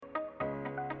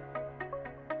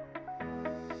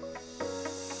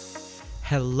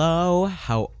Hello,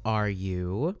 how are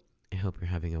you? I hope you're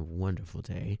having a wonderful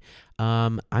day.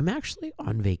 I'm actually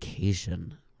on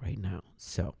vacation right now,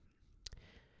 so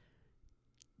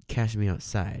catch me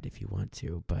outside if you want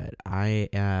to, but I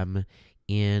am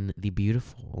in the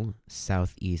beautiful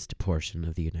southeast portion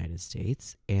of the United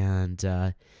States, and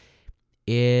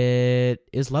it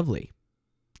is lovely.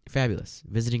 Fabulous.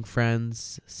 Visiting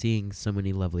friends, seeing so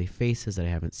many lovely faces that I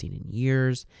haven't seen in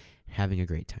years, having a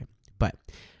great time. But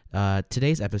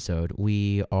today's episode,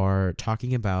 we are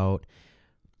talking about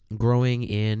growing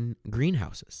in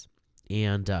greenhouses.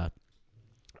 And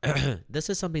this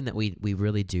is something that we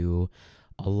really do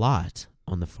a lot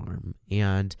on the farm.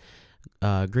 And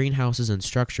greenhouses and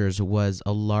structures was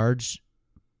a large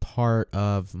part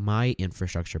of my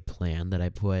infrastructure plan that I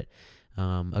put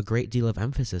a great deal of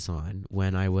emphasis on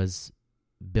when I was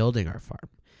building our farm,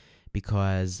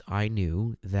 because I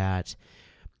knew that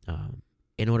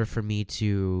in order for me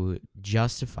to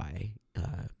justify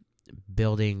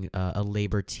building a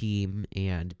labor team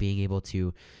and being able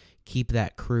to keep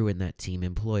that crew and that team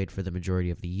employed for the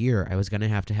majority of the year, I was going to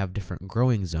have different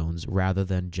growing zones rather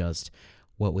than just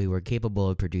what we were capable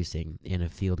of producing in a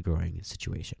field growing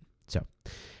situation. So,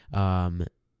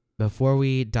 before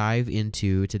we dive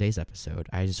into today's episode,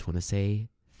 I just want to say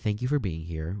thank you for being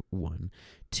here. 1,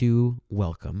 2,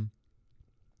 welcome.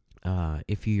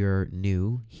 If you're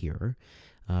new here,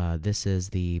 this is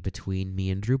the Between Me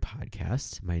and Drew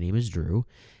podcast. My name is Drew,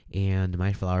 and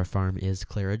my flower farm is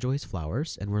Clara Joyce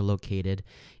Flowers, and we're located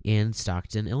in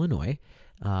Stockton, Illinois,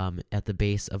 at the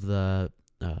base of the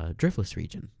Driftless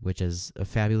region, which is a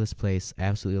fabulous place. I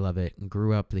absolutely love it.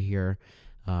 Grew up here,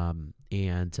 and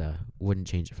wouldn't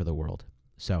change it for the world.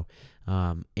 So,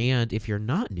 and if you're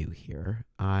not new here,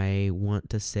 I want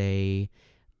to say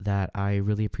that I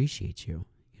really appreciate you.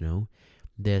 You know,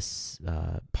 this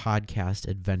podcast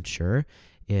adventure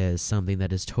is something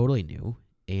that is totally new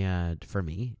and for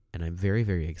me, and I'm very,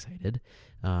 very excited.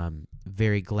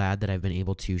 Very glad that I've been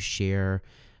able to share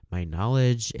my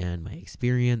knowledge and my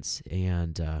experience,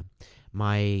 and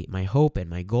my hope and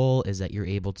my goal is that you're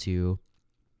able to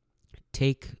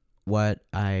take what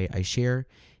I share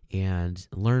and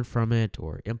learn from it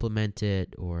or implement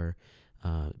it or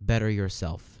better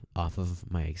yourself off of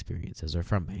my experiences or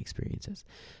from my experiences.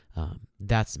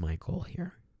 That's my goal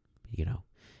here, you know.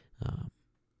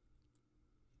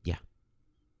 Yeah,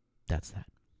 that's that.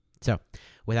 So,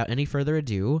 without any further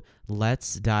ado,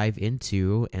 let's dive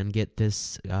into and get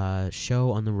this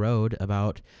show on the road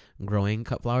about growing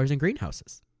cut flowers in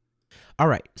greenhouses. All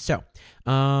right, so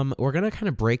we're going to kind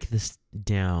of break this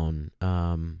down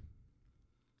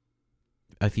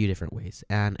a few different ways.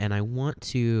 And I want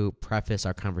to preface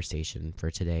our conversation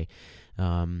for today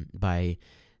by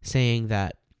saying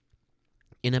that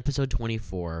in episode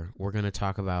 24, we're going to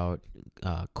talk about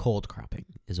cold cropping,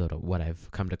 is what I've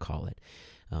come to call it.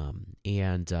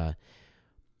 And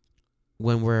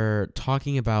when we're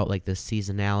talking about like the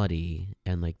seasonality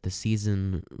and like the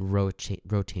season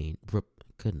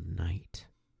good night.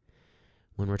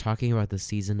 When we're talking about the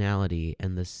seasonality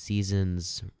and the season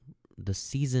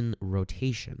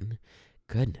rotation,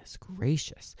 goodness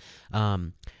gracious.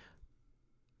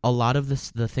 A lot of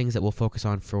the things that we'll focus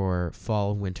on for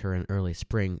fall, winter, and early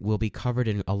spring will be covered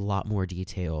in a lot more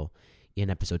detail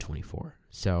in episode 24.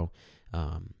 So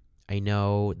I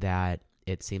know that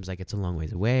it seems like it's a long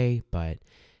ways away, but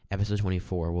episode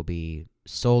 24 will be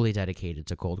solely dedicated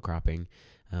to cold cropping,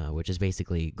 which is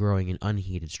basically growing in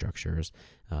unheated structures.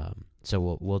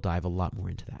 So we'll dive a lot more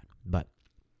into that. But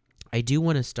I do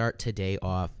want to start today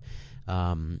off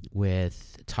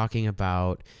with talking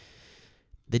about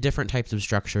the different types of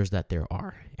structures that there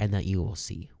are and that you will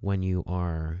see when you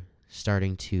are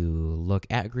starting to look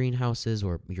at greenhouses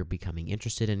or you're becoming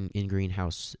interested in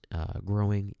greenhouse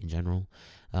growing in general.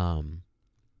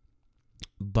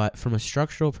 But from a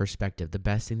structural perspective, the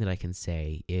best thing that I can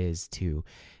say is to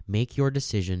make your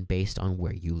decision based on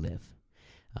where you live.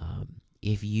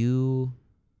 If you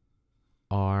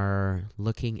are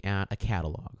looking at a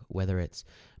catalog, whether it's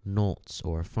Nolts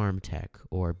or FarmTech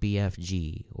or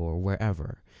BFG or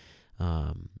wherever,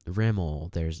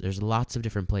 Rimmel, there's lots of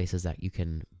different places that you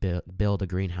can build a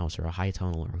greenhouse or a high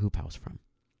tunnel or a hoop house from,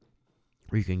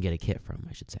 or you can get a kit from,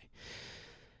 I should say.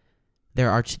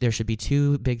 There should be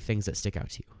two big things that stick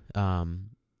out to you.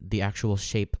 The actual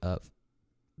shape of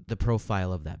the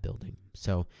profile of that building.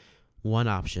 So one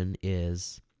option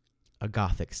is a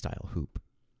Gothic style hoop,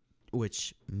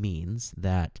 which means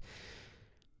that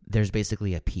there's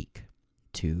basically a peak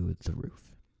to the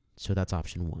roof. So that's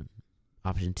option one.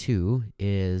 Option two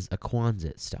is a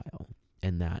Quonset style,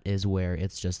 and that is where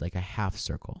it's just like a half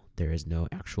circle. There is no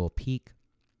actual peak.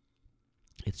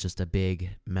 It's just a big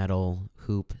metal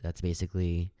hoop that's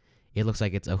basically, it looks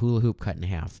like it's a hula hoop cut in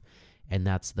half. And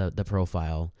that's the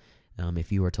profile,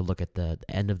 if you were to look at the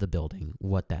end of the building,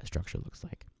 what that structure looks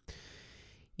like.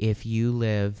 If you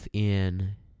live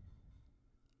in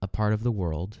a part of the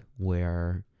world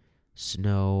where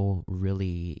snow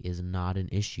really is not an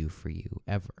issue for you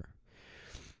ever,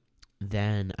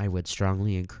 then I would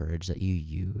strongly encourage that you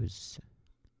use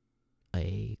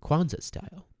a Quonset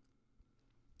style.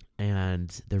 And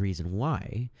the reason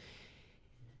why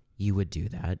you would do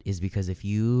that is because if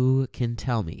you can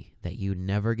tell me that you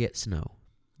never get snow,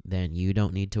 then you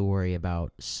don't need to worry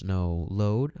about snow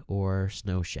load or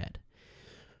snow shed.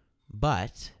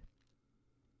 But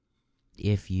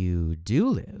if you do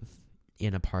live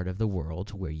in a part of the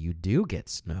world where you do get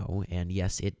snow, and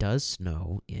yes, it does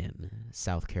snow in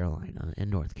South Carolina and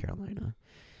North Carolina,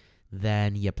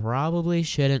 then you probably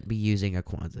shouldn't be using a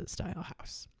Quonset style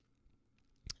house.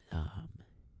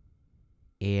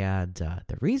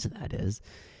 The reason that is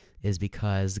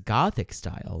because Gothic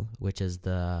style, which is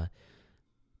the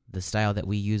style that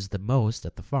we use the most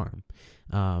at the farm,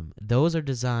 those are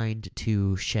designed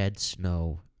to shed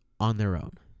snow on their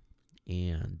own.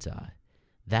 And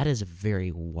that is a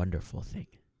very wonderful thing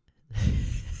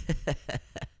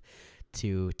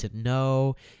to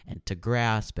know and to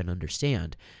grasp and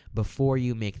understand before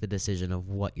you make the decision of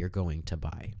what you're going to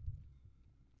buy.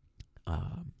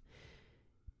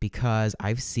 Because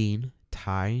I've seen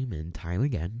time and time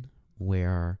again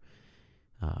where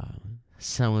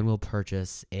someone will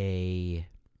purchase a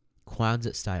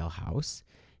Quonset style house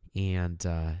and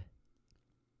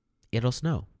it'll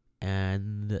snow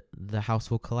and the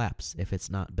house will collapse if it's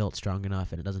not built strong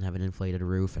enough and it doesn't have an inflated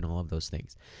roof and all of those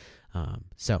things.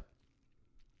 So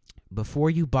before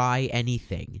you buy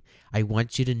anything, I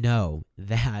want you to know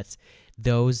that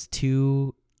those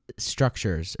two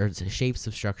structures or shapes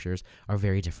of structures are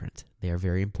very different. They are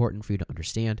very important for you to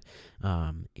understand.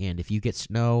 And if you get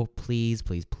snow, please,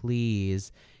 please,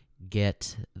 please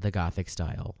get the Gothic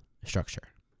style structure.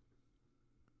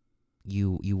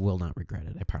 You will not regret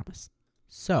it, I promise.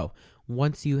 So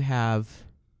once you have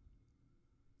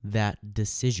that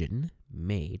decision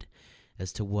made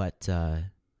as to what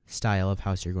style of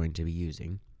house you're going to be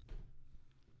using,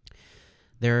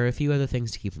 there are a few other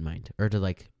things to keep in mind, or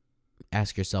to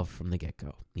ask yourself from the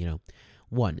get-go.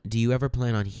 One, do you ever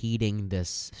plan on heating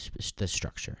this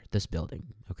structure, this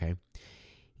building? Okay.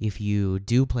 If you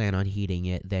do plan on heating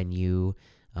it, then you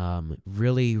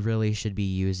really, really should be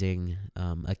using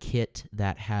a kit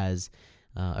that has,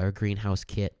 or a greenhouse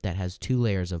kit that has 2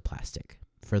 layers of plastic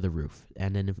for the roof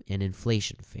and an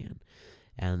inflation fan.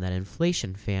 And that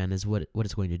inflation fan is what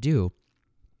it's going to do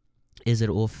is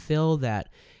it will fill that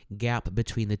gap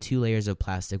between the 2 layers of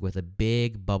plastic with a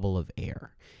big bubble of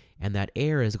air. And that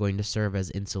air is going to serve as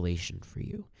insulation for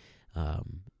you.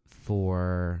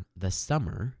 For the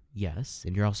summer, yes,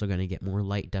 and you're also going to get more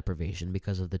light deprivation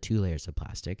because of the 2 layers of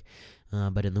plastic.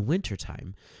 But in the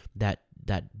wintertime, that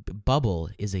bubble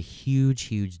is a huge,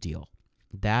 huge deal.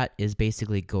 That is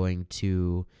basically going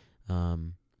to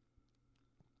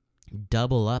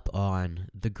double up on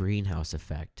the greenhouse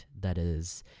effect that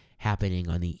is happening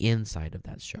on the inside of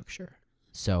that structure.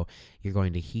 So you're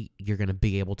going to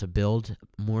be able to build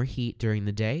more heat during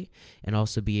the day and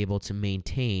also be able to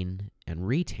maintain and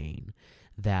retain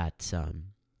that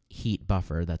heat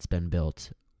buffer that's been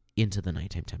built into the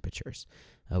nighttime temperatures,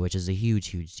 which is a huge,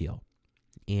 huge deal.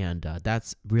 And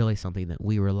that's really something that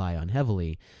we rely on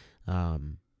heavily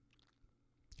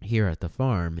here at the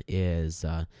farm is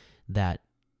that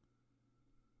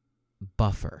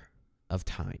buffer of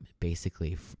time,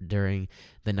 basically, during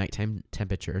the nighttime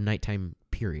temperature, nighttime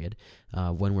period,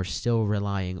 when we're still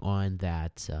relying on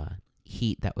that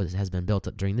heat that has been built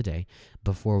up during the day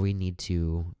before we need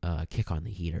to kick on the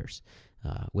heaters,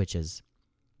 which is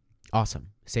awesome.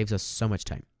 Saves us so much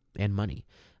time and money,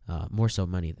 more so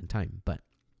money than time, but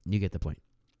you get the point.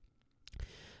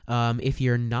 If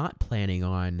you're not planning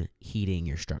on heating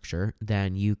your structure,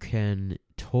 then you can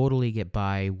totally get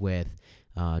by with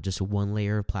just 1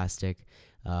 layer of plastic.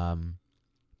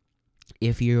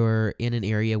 If you're in an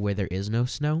area where there is no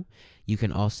snow, you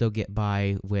can also get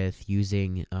by with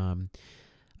using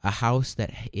a house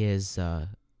that is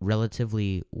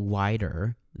relatively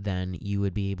wider than you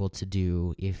would be able to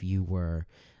do if you were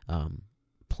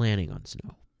planning on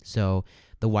snow. So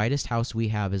the widest house we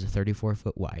have is a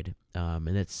 34-foot wide,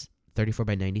 and it's 34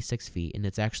 by 96 feet, and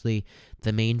it's actually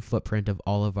the main footprint of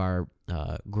all of our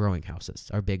growing houses,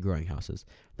 our big growing houses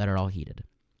that are all heated.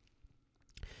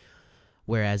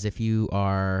 Whereas if you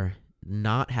are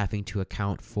not having to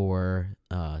account for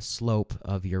slope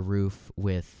of your roof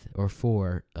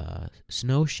for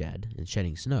snow shed and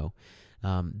shedding snow,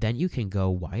 then you can go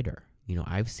wider.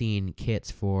 I've seen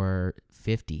kits for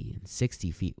 50 and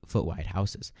 60 foot wide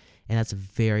houses, and that's a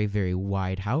very, very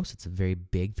wide house. It's a very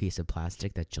big piece of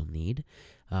plastic that you'll need.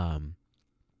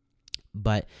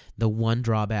 But the one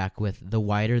drawback with the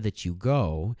wider that you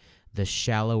go, the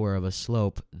shallower of a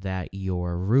slope that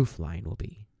your roof line will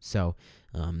be. So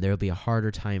there will be a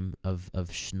harder time of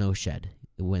snow shed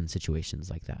when situations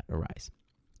like that arise.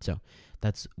 So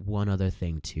that's one other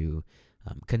thing to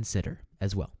consider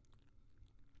as well.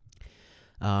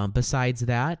 Besides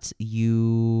that,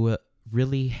 you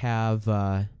really have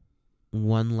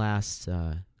one last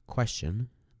question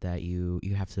that you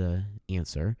have to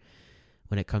answer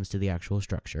when it comes to the actual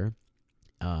structure,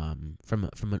 from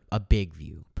a big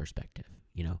view perspective.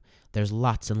 There's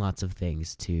lots and lots of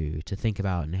things to think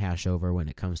about and hash over when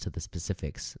it comes to the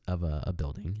specifics of a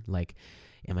building. Like,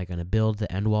 am I going to build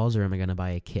the end walls, or am I going to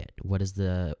buy a kit? What is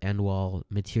the end wall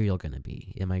material going to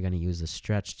be? Am I going to use a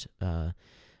stretched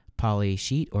poly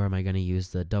sheet, or am I going to use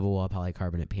the double wall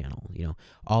polycarbonate panel?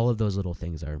 All of those little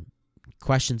things are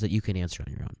questions that you can answer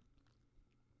on your own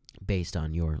based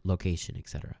on your location,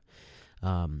 etc.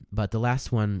 But the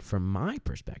last one from my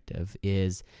perspective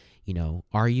is,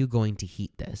 are you going to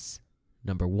heat this?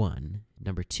 Number one.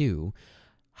 Number two,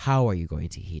 how are you going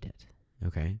to heat it?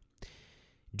 Okay.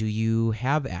 Do you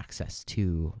have access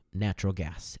to natural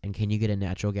gas? And can you get a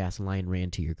natural gas line ran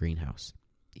to your greenhouse?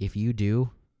 If you do,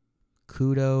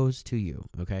 kudos to you.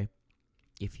 Okay.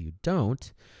 If you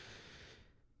don't,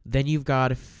 then you've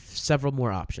got several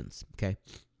more options. Okay.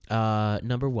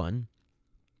 Number one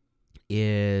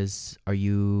is, do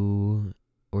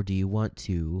you want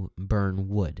to burn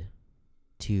wood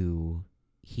to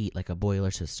heat, like a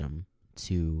boiler system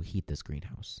to heat this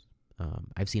greenhouse?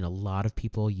 I've seen a lot of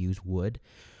people use wood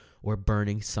or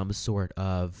burning some sort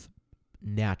of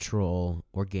natural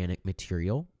organic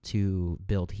material to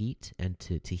build heat and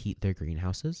to heat their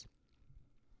greenhouses.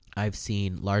 I've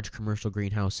seen large commercial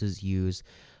greenhouses use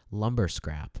lumber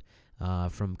scrap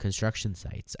from construction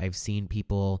sites. I've seen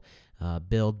people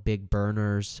build big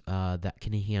burners that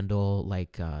can handle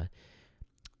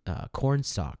corn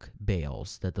stalk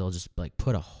bales that they'll just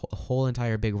put a whole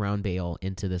entire big round bale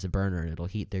into this burner and it'll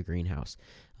heat their greenhouse.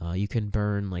 You can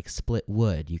burn split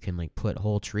wood. You can put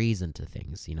whole trees into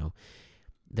things.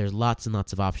 There's lots and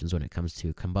lots of options when it comes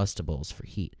to combustibles for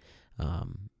heat,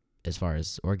 as far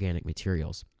as organic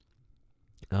materials.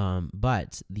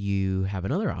 But you have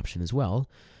another option as well,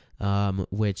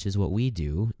 which is what we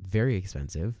do. Very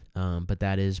expensive, but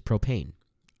that is propane.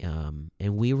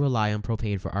 And we rely on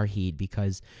propane for our heat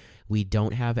because we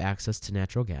don't have access to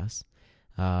natural gas.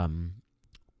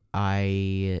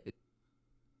 I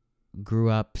grew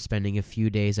up spending a few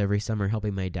days every summer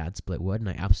helping my dad split wood, and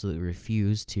I absolutely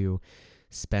refuse to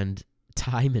spend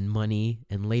time and money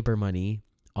and labor money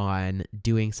on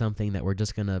doing something that we're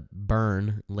just going to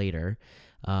burn later.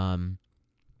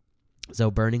 So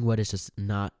burning wood is just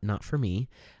not for me.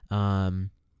 And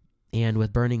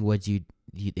with burning wood,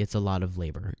 it's a lot of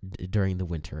labor during the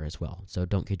winter as well. So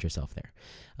don't kid yourself there.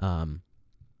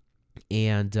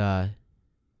 And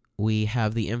we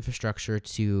have the infrastructure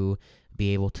to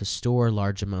be able to store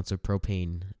large amounts of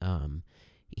propane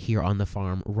here on the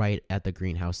farm right at the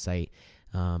greenhouse site.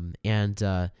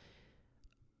 And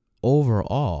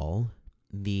overall,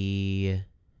 the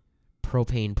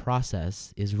propane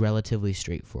process is relatively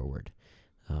straightforward.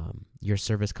 Your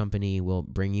service company will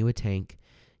bring you a tank.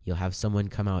 You'll have someone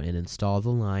come out and install the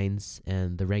lines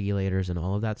and the regulators and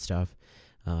all of that stuff.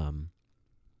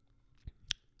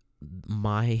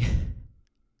 My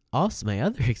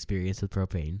other experience with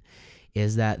propane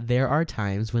is that there are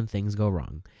times when things go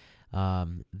wrong.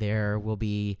 There will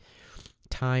be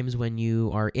times when you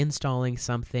are installing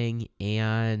something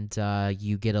and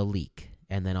you get a leak,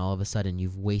 and then all of a sudden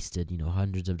you've wasted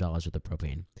hundreds of dollars worth of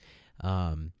propane.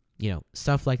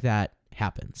 Stuff like that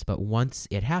happens, but once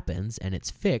it happens and it's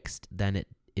fixed, then it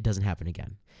doesn't happen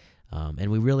again.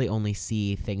 And we really only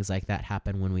see things like that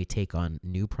happen when we take on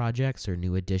new projects or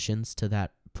new additions to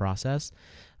that process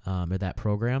or that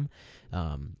program.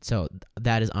 So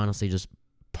that is honestly just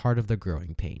part of the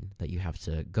growing pain that you have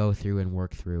to go through and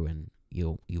work through, and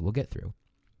you will get through.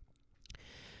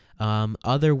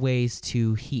 Other ways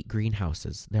to heat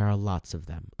greenhouses, there are lots of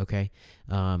them, okay?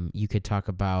 You could talk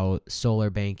about solar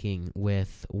banking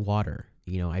with water.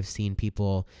 I've seen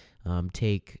people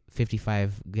take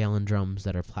 55-gallon drums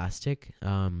that are plastic,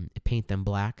 paint them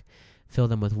black, fill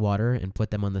them with water, and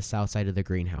put them on the south side of the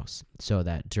greenhouse so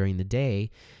that during the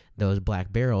day, those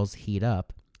black barrels heat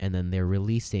up, and then they're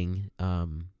releasing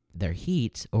their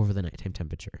heat over the nighttime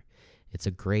temperature. It's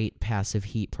a great passive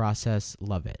heat process.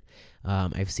 Love it.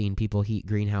 I've seen people heat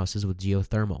greenhouses with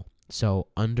geothermal. So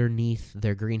underneath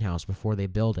their greenhouse, before they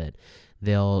build it,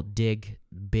 they'll dig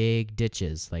big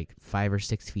ditches, like 5 or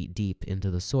 6 feet deep into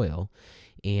the soil,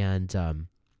 and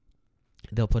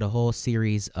they'll put a whole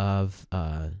series of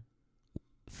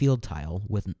field tile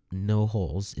with no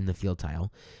holes in the field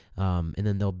tile, and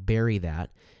then they'll bury that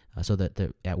so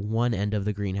that at one end of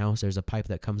the greenhouse there's a pipe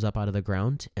that comes up out of the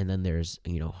ground, and then there's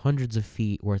hundreds of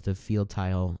feet worth of field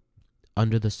tile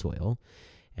under the soil,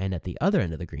 and at the other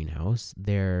end of the greenhouse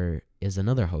there is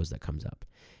another hose that comes up,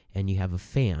 and you have a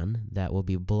fan that will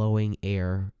be blowing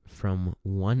air from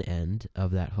one end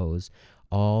of that hose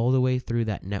all the way through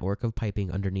that network of piping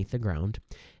underneath the ground,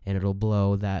 and it'll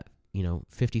blow that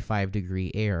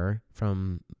 55-degree air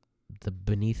from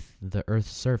beneath the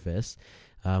Earth's surface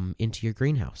into your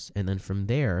greenhouse. And then from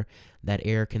there, that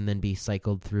air can then be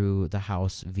cycled through the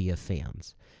house via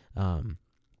fans.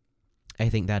 I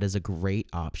think that is a great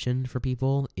option for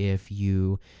people if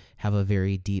you have a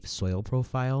very deep soil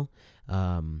profile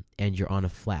and you're on a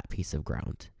flat piece of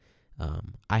ground.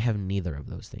 I have neither of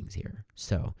those things here.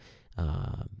 So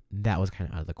that was kind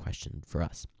of out of the question for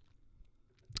us.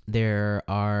 There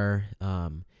are,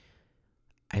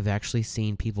 I've actually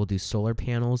seen people do solar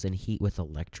panels and heat with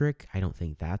electric. I don't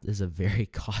think that is a very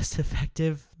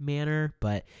cost-effective manner,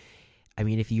 but I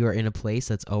mean, if you are in a place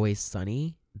that's always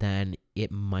sunny, then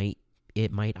it might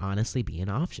honestly be an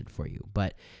option for you.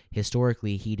 But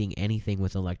historically, heating anything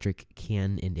with electric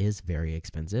can and is very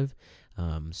expensive.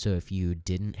 So if you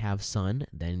didn't have sun,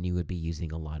 then you would be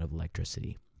using a lot of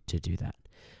electricity to do that.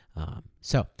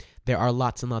 So there are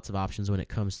lots and lots of options when it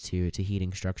comes to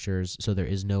heating structures. So there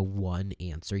is no one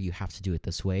answer. You have to do it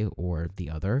this way or the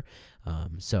other.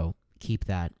 So keep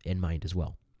that in mind as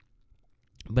well.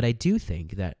 But I do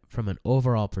think that from an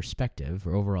overall perspective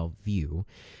or overall view,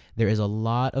 there is a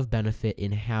lot of benefit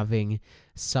in having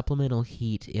supplemental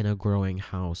heat in a growing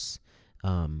house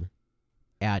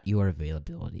at your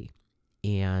availability.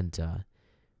 And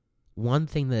one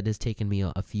thing that has taken me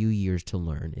a few years to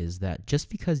learn is that just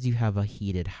because you have a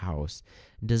heated house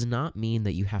does not mean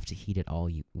that you have to heat it all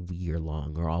year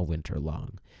long or all winter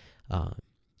long.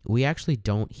 We actually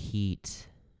don't heat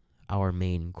our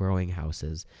main growing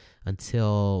houses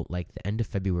until like the end of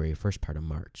February, first part of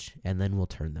March, and then we'll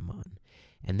turn them on.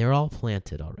 And they're all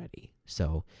planted already.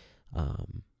 So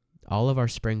all of our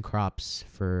spring crops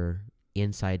for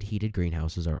inside heated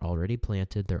greenhouses are already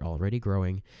planted. They're already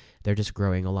growing. They're just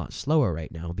growing a lot slower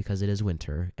right now because it is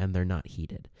winter and they're not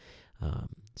heated.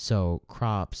 So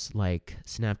crops like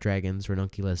snapdragons,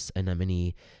 ranunculus,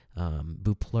 anemone,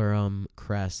 bupleurum,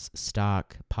 cress,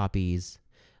 stock, poppies,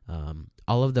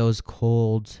 all of those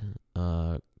cold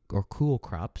or cool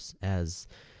crops, as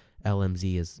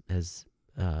LMZ has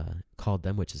called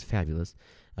them, which is fabulous.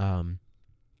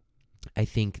 I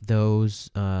think those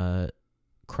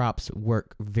crops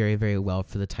work very, very well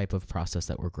for the type of process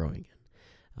that we're growing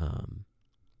in.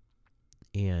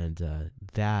 And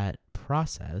that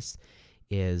process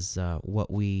is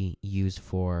what we use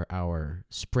for our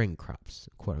spring crops,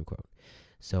 quote unquote.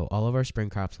 So all of our spring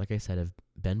crops, like I said, have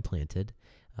been planted.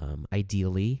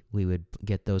 Ideally, we would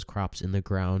get those crops in the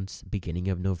ground beginning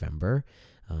of November.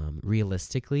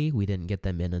 Realistically, we didn't get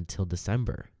them in until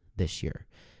December this year.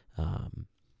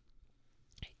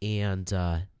 And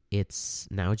it's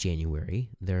now January.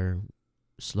 They're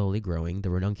slowly growing. The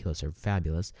ranunculus are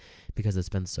fabulous because it's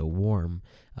been so warm.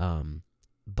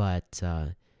 But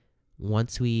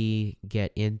once we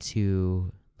get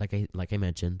into, like I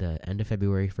mentioned, the end of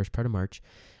February, first part of March,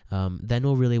 then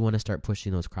we'll really want to start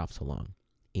pushing those crops along.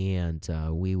 And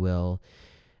we will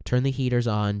turn the heaters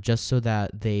on just so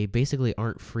that they basically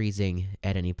aren't freezing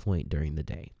at any point during the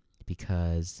day,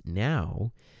 because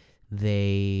now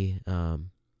they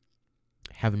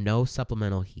have no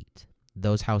supplemental heat.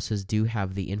 Those houses do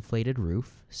have the inflated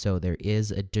roof, so there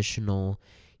is additional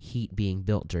heat being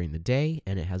built during the day,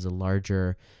 and it has a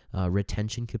larger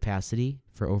retention capacity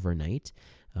for overnight.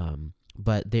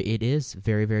 But it is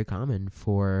very, very common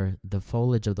for the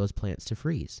foliage of those plants to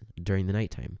freeze during the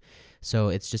nighttime. So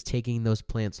it's just taking those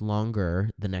plants longer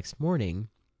the next morning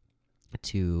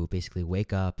to basically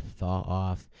wake up, thaw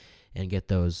off, and get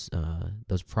those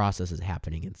processes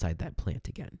happening inside that plant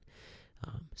again.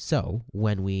 So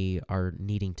when we are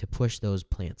needing to push those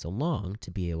plants along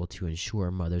to be able to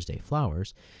ensure Mother's Day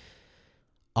flowers,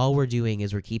 all we're doing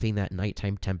is we're keeping that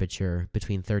nighttime temperature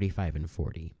between 35 and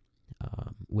 40.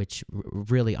 Which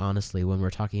really, honestly, when we're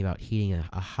talking about heating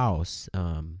a house,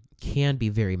 can be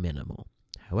very minimal.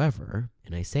 However,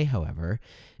 and I say however,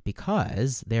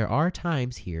 because there are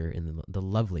times here in the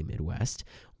lovely Midwest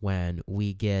when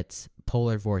we get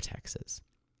polar vortexes.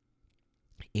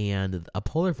 And a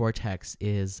polar vortex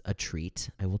is a treat,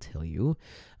 I will tell you.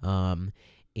 And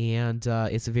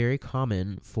it's very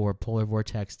common for polar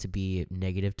vortex to be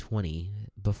 -20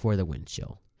 before the wind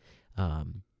chill.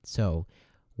 So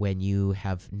when you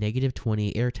have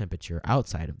 -20 air temperature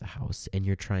outside of the house and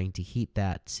you're trying to heat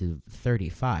that to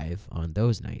 35 on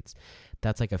those nights,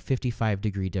 that's like a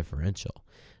 55-degree differential.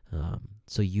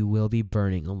 So you will be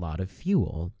burning a lot of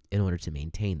fuel in order to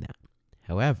maintain that.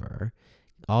 However,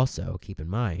 also keep in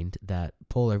mind that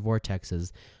polar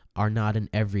vortexes are not an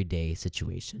everyday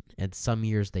situation, and some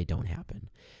years they don't happen.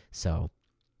 So,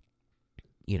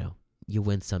 you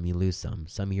win some, you lose some.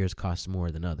 Some years cost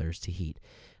more than others to heat.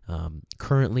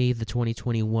 Currently, the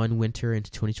 2021 winter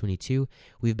into 2022,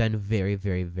 we've been very,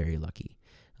 very, very lucky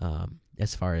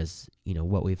as far as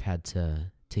what we've had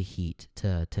to heat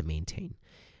to maintain.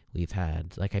 We've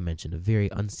had, like I mentioned, a very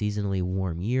unseasonably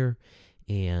warm year,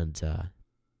 and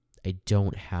I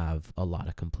don't have a lot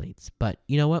of complaints. But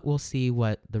you know what? We'll see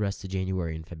what the rest of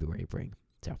January and February bring.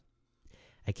 So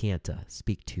I can't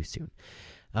speak too soon.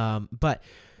 But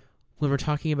when we're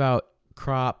talking about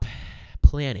crop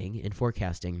planning and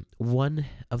forecasting, one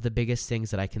of the biggest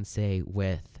things that I can say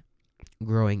with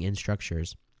growing in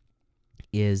structures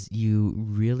is you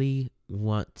really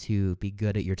want to be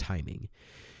good at your timing.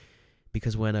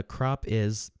 Because when a crop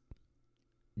is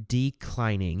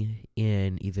declining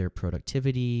in either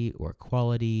productivity or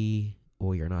quality,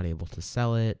 or you're not able to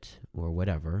sell it, or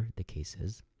whatever the case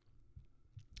is,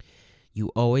 you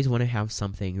always want to have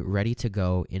something ready to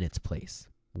go in its place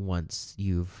once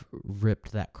you've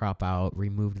ripped that crop out,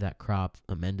 removed that crop,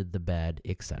 amended the bed,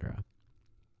 etc.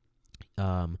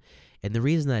 And the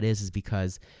reason that is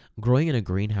because growing in a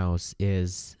greenhouse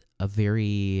is a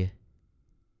very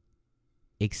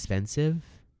expensive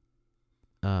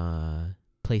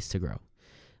place to grow.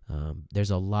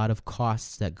 There's a lot of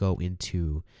costs that go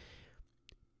into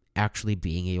actually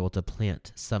being able to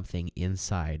plant something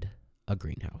inside a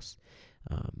greenhouse.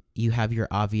 You have your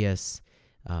obvious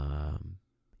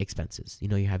expenses.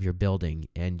 You have your building,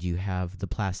 and you have the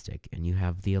plastic, and you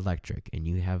have the electric, and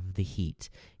you have the heat,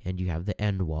 and you have the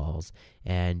end walls,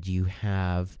 and you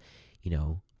have,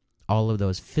 all of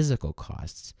those physical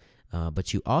costs.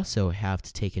 But you also have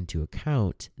to take into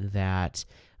account that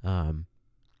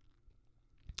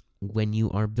when you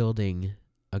are building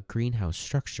a greenhouse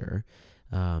structure,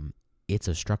 it's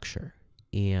a structure,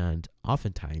 and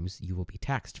oftentimes you will be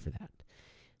taxed for that.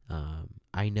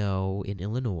 I know in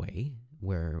Illinois,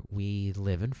 where we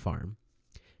live and farm,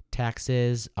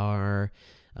 taxes are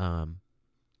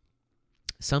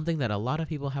something that a lot of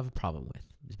people have a problem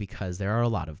with because there are a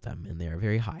lot of them and they're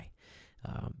very high.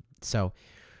 So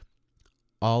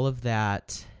all of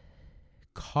that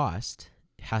cost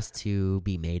has to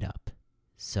be made up.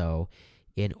 So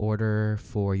in order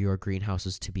for your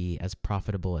greenhouses to be as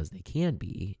profitable as they can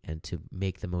be and to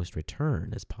make the most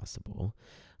return as possible,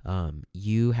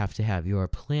 you have to have your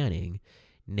planning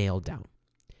nailed down.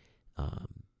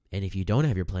 And if you don't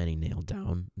have your planning nailed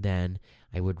down, then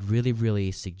I would really,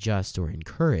 really suggest or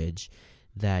encourage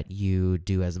that you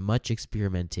do as much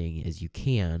experimenting as you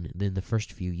can in the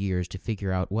first few years to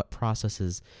figure out what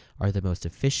processes are the most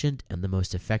efficient and the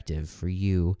most effective for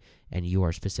you and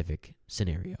your specific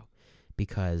scenario.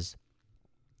 Because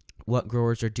what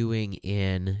growers are doing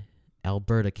in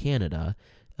Alberta, Canada,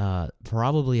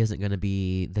 probably isn't going to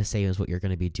be the same as what you're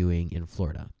going to be doing in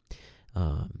Florida.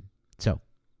 So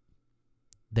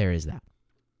there is that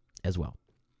as well.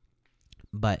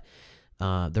 But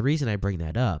the reason I bring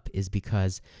that up is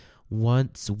because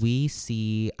once we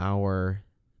see our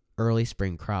early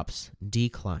spring crops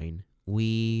decline,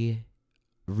 we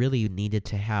really needed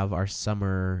to have our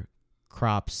summer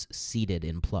crops seeded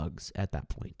in plugs at that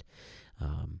point.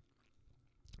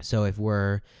 So if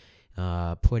we're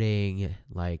putting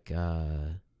like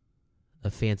a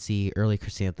fancy early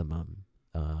chrysanthemum,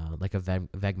 like a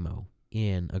Vegmo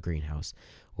in a greenhouse,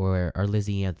 or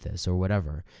Lisianthus or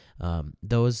whatever,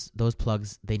 those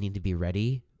plugs, they need to be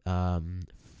ready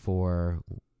for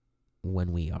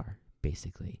when we are,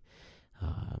 basically.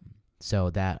 So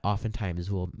that oftentimes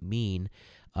will mean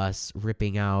us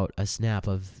ripping out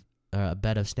a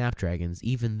bed of snapdragons,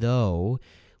 even though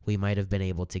we might have been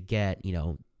able to get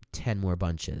 10 more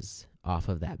bunches off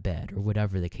of that bed, or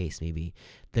whatever the case may be.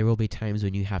 There will be times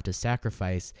when you have to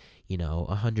sacrifice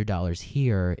 $100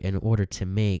 here in order to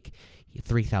make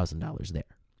 $3,000 there.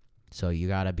 So you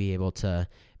got to be able to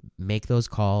make those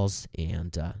calls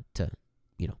and to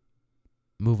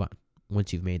move on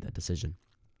once you've made that decision.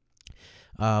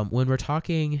 When we're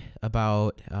talking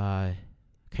about kind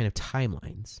of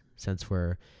timelines, since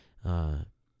we're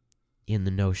in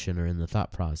the notion or in the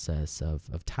thought process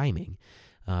of timing.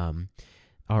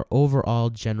 Our overall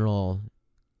general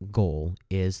goal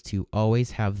is to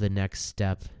always have the next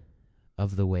step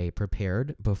of the way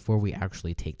prepared before we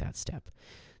actually take that step.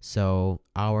 So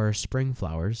our spring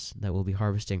flowers that we'll be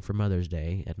harvesting for Mother's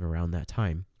Day at and around that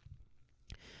time,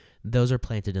 those are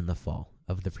planted in the fall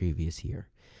of the previous year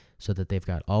so that they've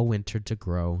got all winter to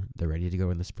grow. They're ready to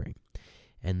go in the spring.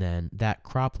 And then that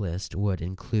crop list would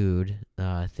include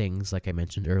things like I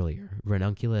mentioned earlier: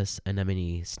 ranunculus,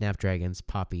 anemone, snapdragons,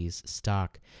 poppies,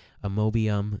 stock,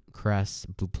 amobium, cress,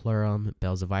 bupleurum,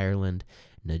 bells of Ireland,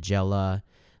 nigella,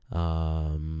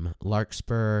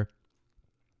 larkspur.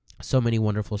 So many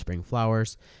wonderful spring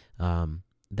flowers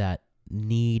that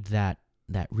need that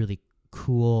really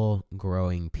cool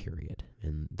growing period,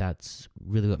 and that's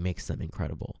really what makes them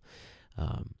incredible.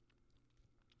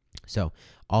 So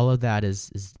all of that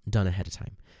is done ahead of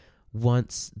time.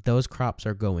 Once those crops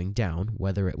are going down,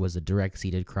 whether it was a direct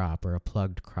seeded crop or a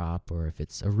plugged crop, or if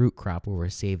it's a root crop where we're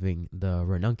saving the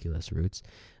ranunculus roots,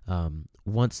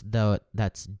 once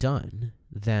that's done,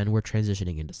 then we're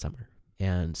transitioning into summer.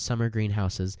 And summer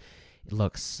greenhouses, it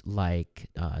looks like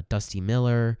Dusty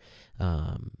Miller,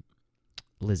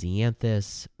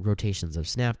 Lisianthus, rotations of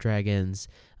snapdragons.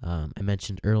 I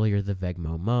mentioned earlier the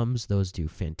Vegmo mums. Those do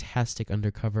fantastic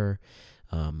undercover.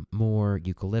 More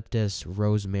eucalyptus,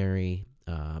 rosemary,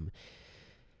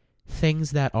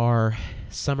 things that are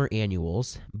summer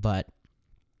annuals, but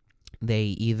they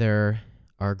either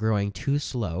are growing too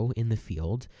slow in the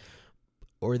field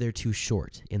or they're too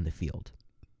short in the field.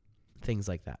 Things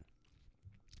like that.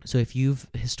 So if you've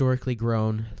historically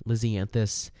grown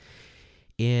Lisianthus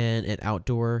in an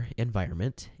outdoor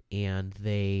environment and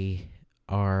they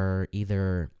are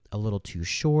either a little too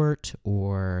short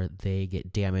or they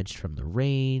get damaged from the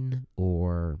rain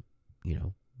or,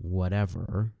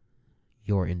 whatever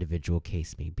your individual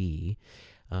case may be,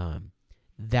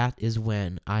 that is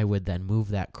when I would then move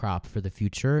that crop for the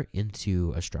future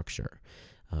into a structure.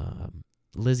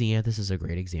 Lisianthus is a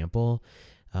great example.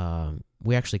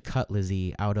 We actually cut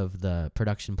Lizzie out of the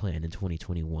production plan in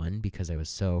 2021 because I was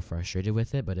so frustrated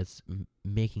with it, but it's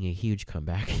making a huge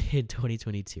comeback in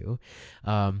 2022.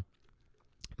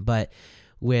 But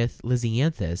with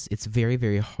Lisianthus, it's very,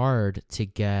 very hard to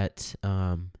get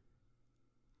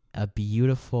a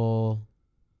beautiful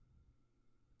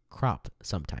crop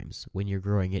sometimes when you're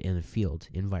growing it in a field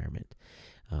environment.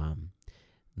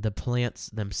 The plants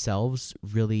themselves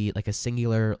really, like a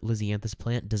singular Lisianthus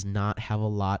plant, does not have a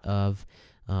lot of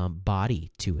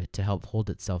body to it to help hold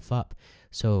itself up.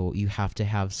 So you have to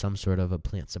have some sort of a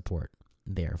plant support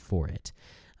there for it.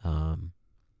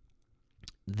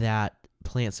 That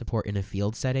plant support in a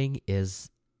field setting is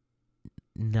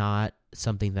not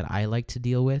something that I like to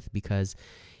deal with because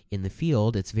in the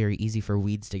field, it's very easy for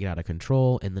weeds to get out of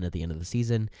control. And then at the end of the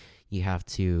season, you have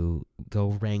to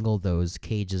go wrangle those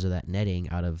cages or that netting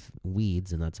out of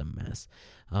weeds, and that's a mess.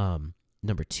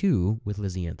 Number two, with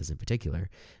Lisianthus in particular,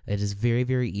 it is very,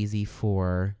 very easy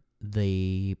for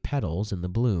the petals and the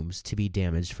blooms to be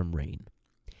damaged from rain.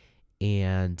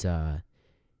 And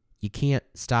you can't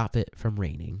stop it from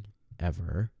raining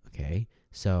ever, okay?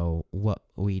 So what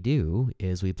we do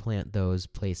is we plant those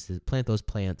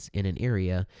plants in an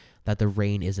area that the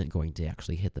rain isn't going to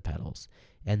actually hit the petals.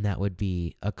 And that would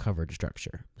be a covered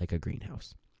structure, like a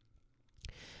greenhouse.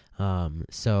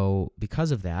 So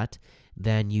because of that,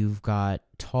 then you've got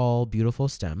tall, beautiful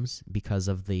stems because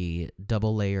of the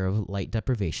double layer of light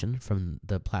deprivation from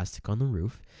the plastic on the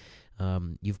roof.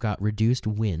 You've got reduced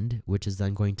wind, which is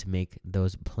then going to make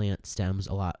those plant stems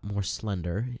a lot more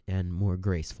slender and more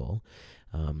graceful.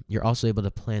 You're also able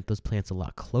to plant those plants a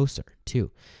lot closer,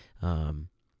 too.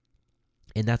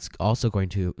 And that's also going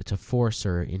to force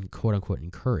or, quote-unquote,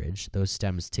 encourage those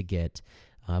stems to get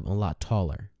a lot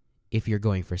taller if you're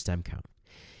going for stem count.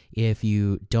 If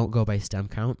you don't go by stem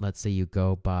count, let's say you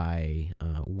go by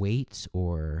weight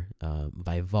or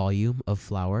by volume of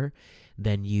flower,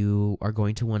 then you are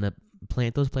going to want to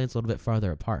plant those plants a little bit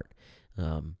farther apart.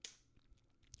 And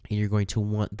you're going to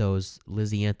want those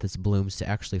Lisianthus blooms to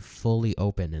actually fully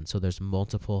open. And so there's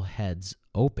multiple heads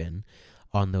open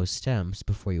on those stems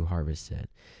before you harvest it.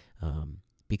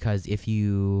 Because if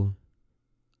you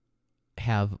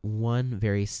have one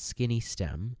very skinny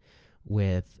stem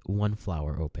with one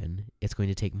flower open, it's going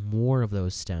to take more of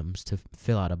those stems to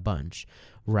fill out a bunch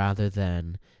rather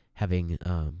than having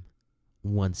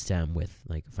one stem with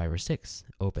like 5 or 6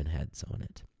 open heads on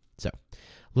it. So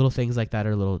little things like that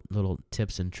are little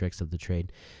tips and tricks of the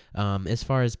trade. As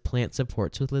far as plant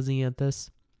supports with Lisianthus,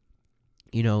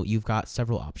 you've got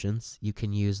several options. You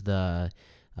can use the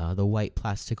white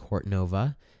plastic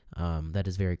Hortonova. That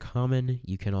is very common.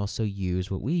 You can also use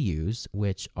what we use,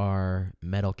 which are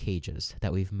metal cages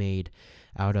that we've made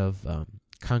out of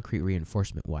concrete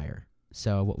reinforcement wire.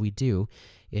 So what we do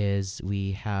is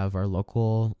we have our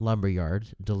local lumber yard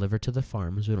deliver to the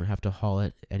farms. We don't have to haul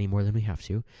it any more than we have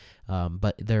to.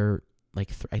 But they're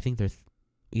like, I think they're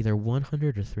either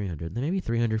 100 or 300. They may be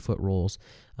 300-foot rolls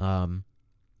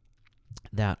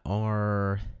that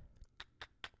are,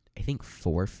 I think,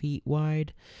 4 feet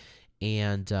wide.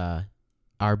 And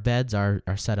our beds are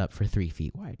set up for 3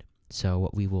 feet wide. So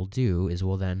what we will do is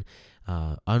we'll then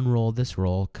unroll this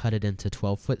roll, cut it into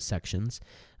 12-foot sections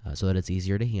so that it's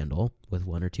easier to handle with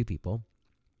 1 or 2 people.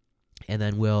 And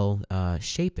then we'll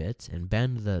shape it and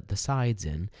bend the sides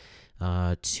in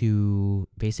to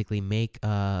basically make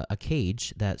a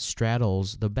cage that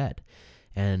straddles the bed.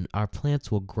 And our plants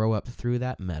will grow up through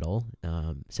that metal.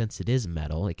 Since it is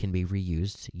metal, it can be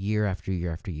reused year after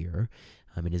year after year.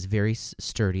 It is very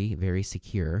sturdy, very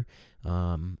secure,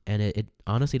 and it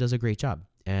honestly does a great job.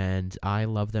 And I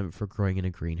love them for growing in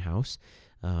a greenhouse.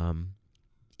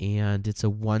 And it's a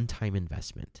one-time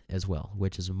investment as well,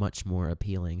 which is much more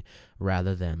appealing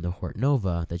rather than the Hort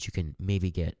Nova that you can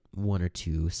maybe get 1 or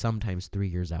 2, sometimes 3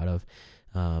 years out of.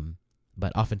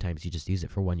 But oftentimes you just use it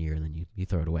for 1 year and then you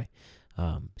throw it away.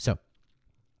 So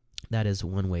that is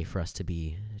one way for us to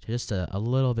be just a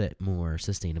little bit more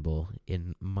sustainable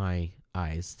in my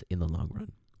eyes in the long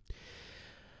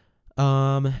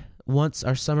run. Once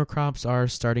our summer crops are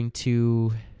starting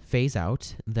to phase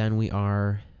out, then we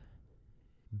are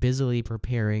busily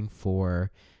preparing for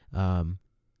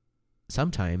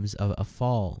sometimes a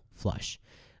fall flush.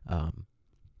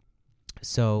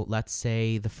 So let's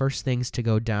say the first things to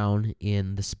go down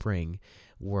in the spring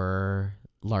were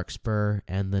larkspur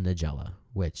and the nigella,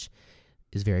 which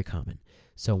is very common.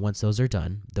 So once those are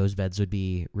done, those beds would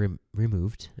be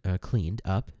removed, cleaned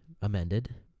up,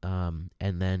 amended, and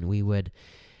then we would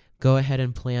go ahead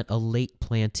and plant a late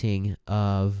planting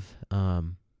of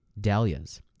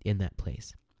dahlias in that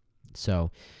place.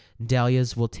 So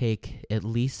dahlias will take at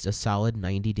least a solid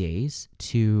 90 days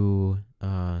to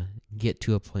get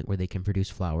to a point where they can produce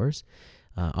flowers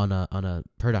on a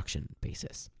production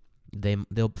basis.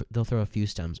 They'll throw a few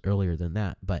stems earlier than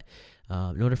that, but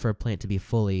in order for a plant to be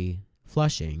fully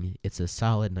flushing, it's a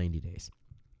solid 90 days,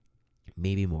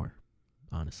 maybe more,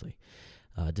 honestly,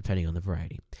 depending on the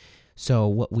variety. So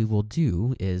what we will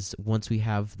do is once we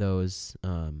have those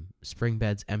spring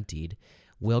beds emptied,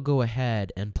 we'll go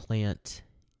ahead and plant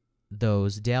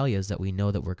those dahlias that we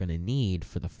know that we're going to need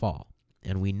for the fall.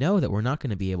 And we know that we're not going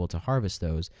to be able to harvest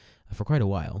those for quite a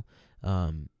while,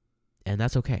 and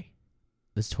that's okay.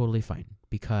 That's totally fine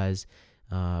because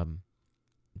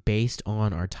based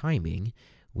on our timing,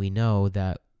 we know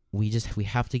that we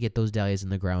have to get those dahlias in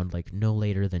the ground like no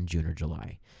later than June or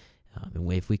July.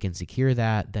 And if we can secure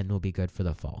that, then we'll be good for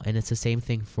the fall. And it's the same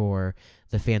thing for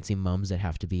the fancy mums that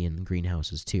have to be in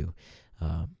greenhouses too.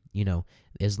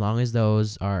 As long as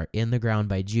those are in the ground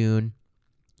by June,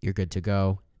 you're good to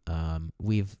go.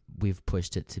 We've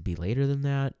pushed it to be later than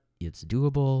that. It's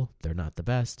doable. They're not the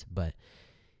best, but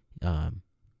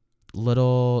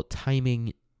little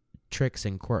timing tricks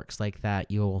and quirks like that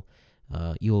you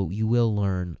will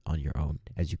learn on your own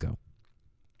as you go.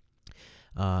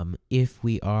 If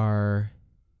we are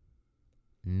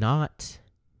not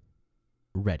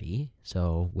ready,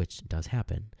 which does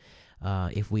happen,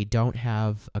 if we don't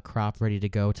have a crop ready to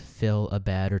go to fill a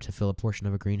bed or to fill a portion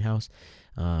of a greenhouse,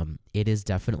 it is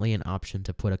definitely an option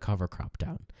to put a cover crop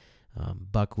down.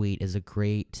 Buckwheat is a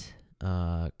great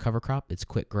cover crop. It's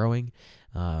quick growing,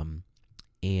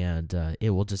 and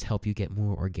it will just help you get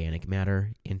more organic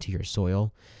matter into your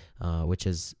soil, which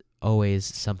is always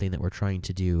something that we're trying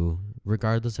to do,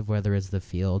 regardless of whether it's the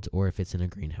field or if it's in a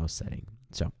greenhouse setting.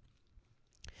 So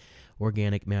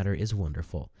organic matter is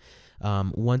wonderful.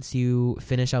 Once you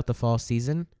finish out the fall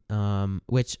season,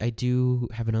 which I do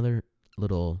have another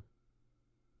little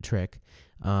trick.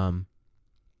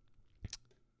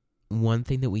 One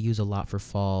thing that we use a lot for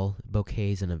fall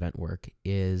bouquets and event work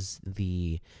is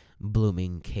the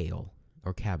blooming kale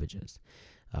or cabbages.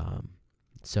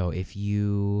 So if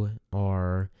you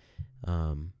are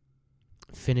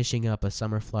finishing up a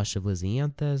summer flush of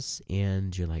Lisianthus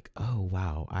and you're like, oh,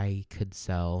 wow, I could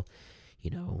sell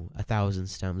 1,000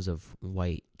 stems of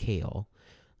white kale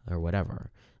or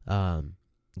whatever,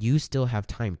 you still have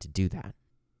time to do that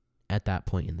at that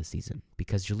point in the season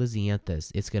because your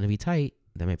Lisianthus, it's going to be tight.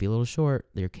 That might be a little short.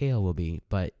 Your kale will be,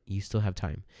 but you still have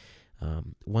time.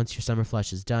 Once your summer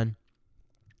flush is done,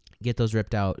 get those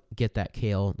ripped out, get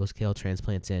those kale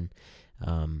transplants in,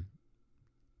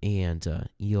 and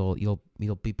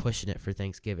you'll be pushing it for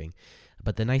Thanksgiving.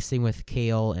 But the nice thing with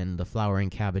kale and the flowering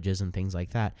cabbages and things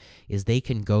like that is they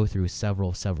can go through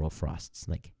several frosts,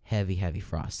 like heavy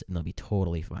frosts, and they'll be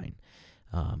totally fine.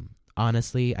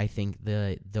 Honestly, I think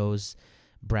those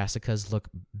brassicas look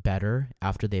better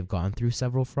after they've gone through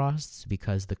several frosts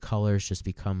because the colors just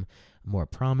become more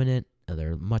prominent.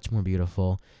 They're much more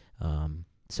beautiful.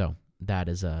 So that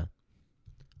is a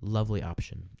lovely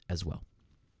option as well.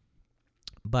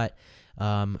 But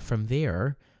from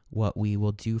there, what we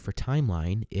will do for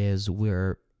timeline is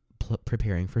we're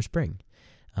preparing for spring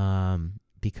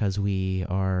because we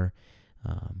are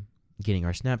getting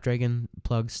our Snapdragon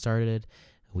plugs started.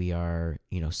 We are,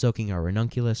 soaking our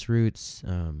ranunculus roots,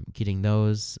 getting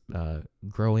those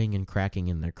growing and cracking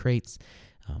in their crates,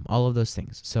 all of those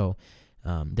things. So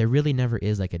there really never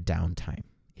is like a downtime.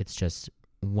 It's just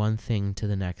one thing to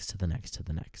the next, to the next, to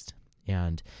the next.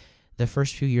 And the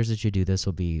first few years that you do this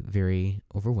will be very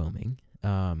overwhelming.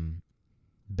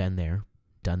 Been there,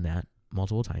 done that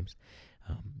multiple times.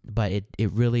 But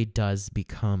it really does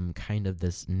become kind of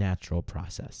this natural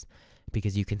process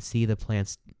because you can see the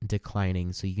plants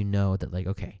declining. So you know that like,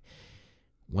 okay,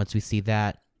 once we see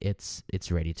that, it's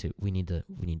ready to, we need to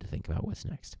think about what's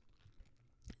next.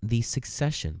 The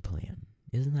succession plan.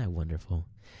 Isn't that wonderful?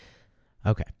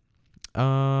 Okay.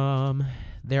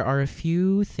 There are a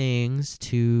few things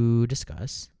to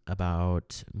discuss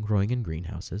about growing in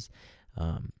greenhouses.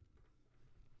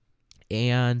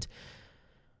 And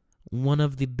one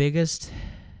of the biggest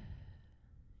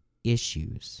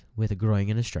issues with growing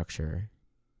in a structure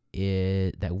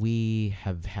is that we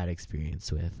have had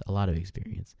experience with, a lot of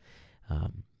experience,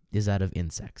 is that of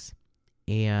insects.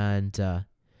 And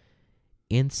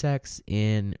insects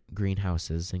in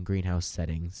greenhouses and greenhouse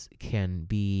settings can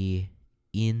be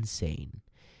insane.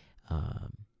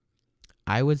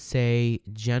 I would say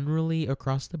generally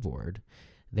across the board,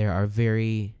 there are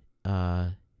very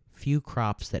few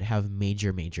crops that have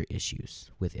major issues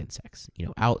with insects,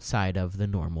 outside of the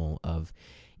normal of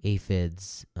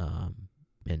aphids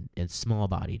and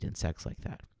small-bodied insects like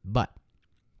that. But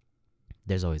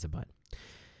there's always a but.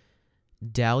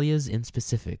 Dahlias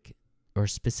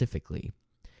specifically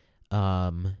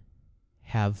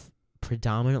have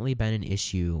predominantly been an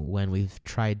issue when we've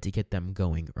tried to get them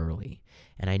going early.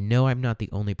 And I know I'm not the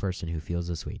only person who feels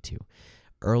this way too.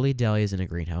 Early dahlias in a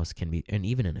greenhouse can be, and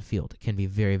even in a field, can be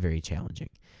very, very challenging.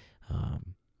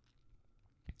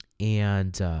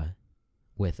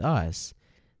 With us,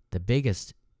 the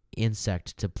biggest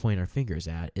insect to point our fingers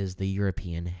at is the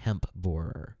European hemp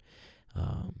borer.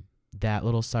 That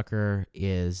little sucker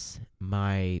is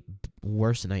my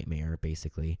worst nightmare,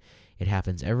 basically. It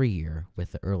happens every year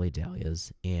with the early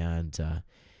dahlias, and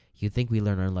you'd think we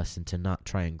learn our lesson to not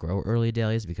try and grow early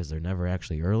dahlias because they're never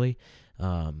actually early.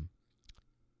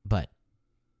 But,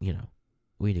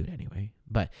 we do it anyway.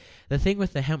 But the thing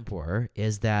with the hemp borer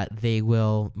is that they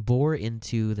will bore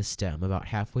into the stem about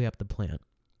halfway up the plant.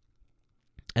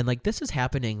 And, this is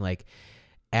happening,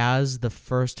 as the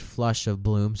first flush of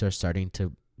blooms are starting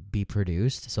to be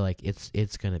produced. So,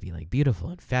 it's going to be, beautiful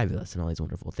and fabulous and all these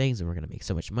wonderful things. And we're going to make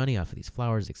so much money off of these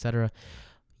flowers, etc.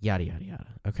 Yada, yada, yada.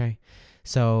 Okay?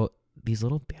 So, these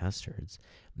little bastards,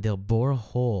 they'll bore a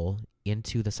hole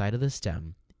into the side of the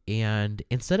stem. And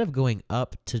instead of going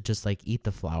up to just eat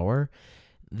the flower,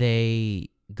 they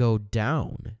go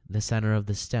down the center of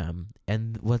the stem.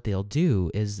 And what they'll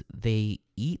do is they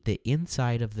eat the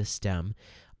inside of the stem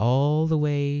all the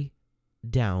way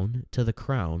down to the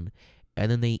crown.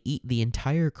 And then they eat the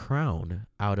entire crown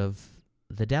out of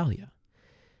the dahlia.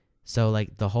 So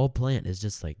the whole plant is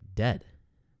just dead.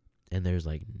 And there's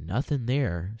nothing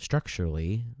there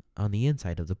structurally on the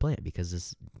inside of the plant because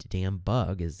this damn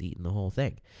bug is eating the whole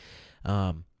thing.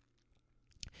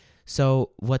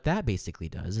 So what that basically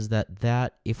does is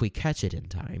that if we catch it in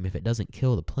time, if it doesn't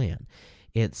kill the plant,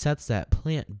 it sets that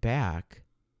plant back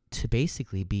to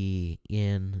basically be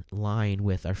in line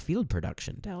with our field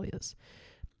production dahlias.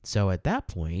 So at that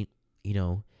point,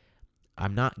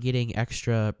 I'm not getting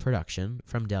extra production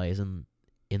from dahlias in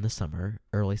the summer,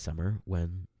 early summer,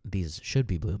 when these should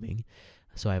be blooming.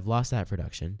 So I've lost that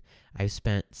production. I've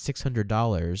spent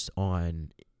 $600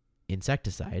 on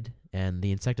insecticide, and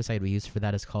the insecticide we use for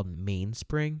that is called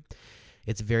Mainspring.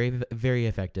 It's very, very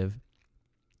effective.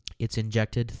 It's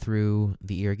injected through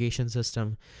the irrigation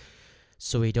system,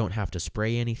 so we don't have to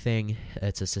spray anything.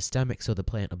 It's a systemic, so the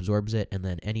plant absorbs it, and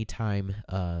then anytime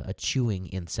a chewing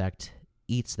insect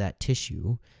eats that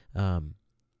tissue,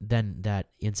 then that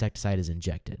insecticide is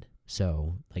injected.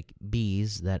 So,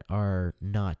 bees that are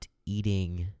not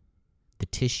eating the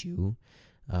tissue,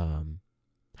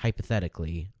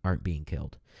 hypothetically, aren't being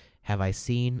killed. Have I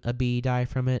seen a bee die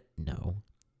from it? No.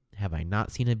 Have I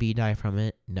not seen a bee die from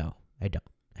it? No, I don't.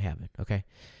 I haven't. Okay.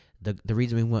 The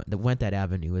reason we went that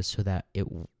avenue is so that it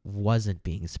wasn't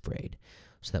being sprayed,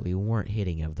 so that we weren't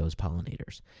hitting of those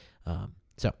pollinators.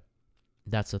 So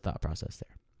that's the thought process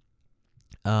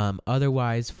there.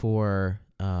 Otherwise, for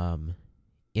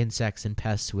insects and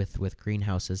pests with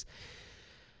greenhouses,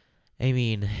 I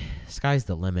mean, sky's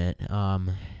the limit.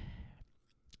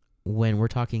 When we're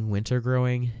talking winter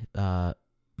growing,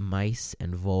 mice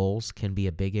and voles can be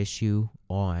a big issue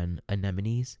on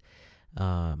anemones.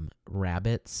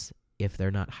 Rabbits, if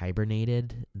they're not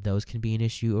hibernated, those can be an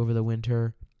issue over the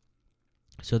winter.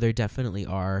 So there definitely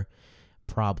are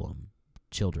problem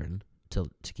children to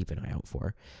keep an eye out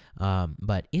for.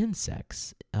 But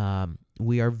insects,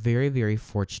 we are very, very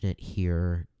fortunate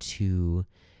here to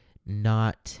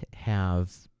not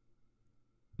have,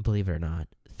 believe it or not,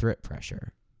 thrip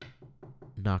pressure.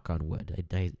 Knock on wood.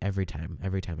 Every time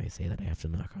I say that, I have to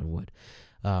knock on wood.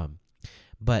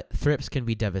 But thrips can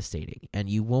be devastating, and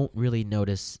you won't really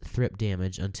notice thrip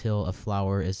damage until a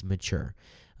flower is mature,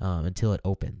 until it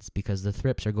opens, because the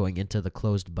thrips are going into the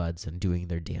closed buds and doing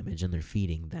their damage, and they're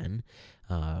feeding then.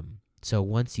 So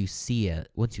once you see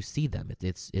them,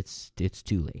 it's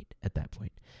too late at that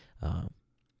point.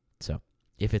 So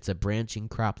if it's a branching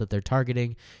crop that they're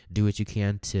targeting, do what you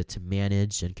can to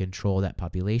manage and control that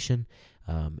population,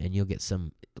 and you'll get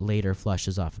some later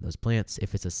flushes off of those plants.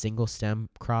 If it's a single stem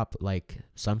crop like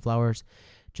sunflowers,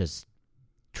 just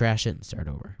trash it and start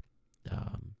over,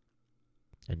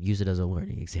 and use it as a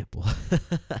learning example.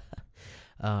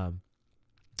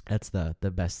 That's the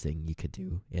best thing you could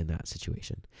do in that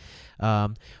situation.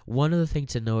 One other thing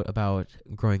to note about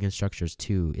growing in structures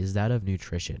too is that of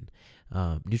nutrition.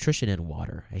 Nutrition and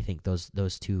water. I think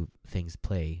those two things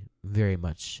play very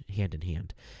much hand in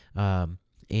hand.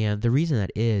 And the reason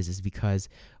that is because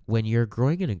when you're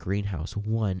growing in a greenhouse,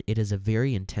 one, it is a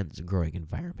very intense growing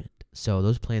environment. So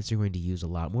those plants are going to use a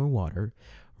lot more water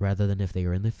rather than if they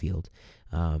were in the field.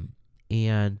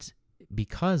 And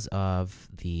because of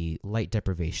the light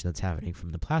deprivation that's happening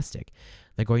from the plastic,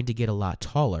 they're going to get a lot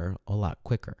taller a lot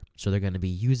quicker. So they're going to be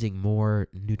using more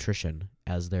nutrition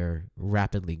as they're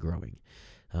rapidly growing.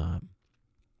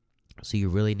 So you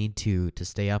really need to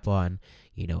stay up on,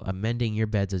 amending your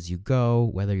beds as you go,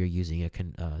 whether you're using a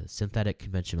synthetic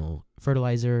conventional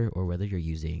fertilizer or whether you're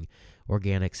using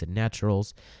organics and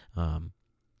naturals.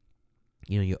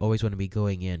 You always want to be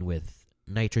going in with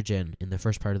nitrogen in the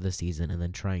first part of the season and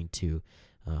then trying to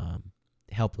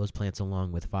help those plants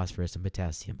along with phosphorus and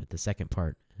potassium at the second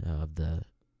part of the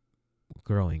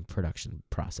growing production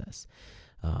process.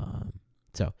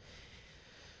 So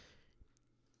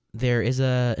there is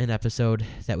an episode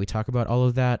that we talk about all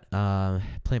of that,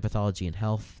 plant pathology and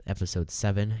health, episode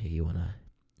 7. If you want to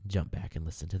jump back and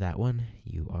listen to that one,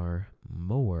 you are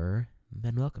more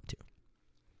than welcome to.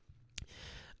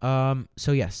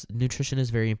 So yes, nutrition is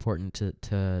very important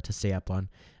to stay up on.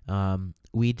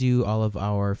 We do all of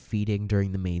our feeding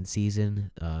during the main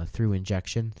season through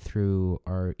injection, through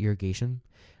our irrigation,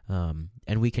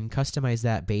 and we can customize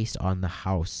that based on the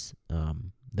house,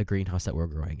 the greenhouse that we're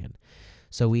growing in.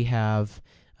 So we have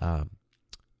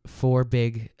 4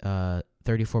 big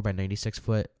 34 by 96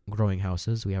 foot growing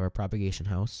houses. We have our propagation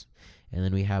house, and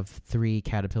then we have 3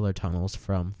 caterpillar tunnels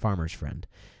from Farmer's Friend.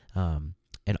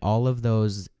 And all of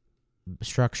those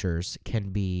structures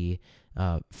can be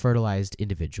fertilized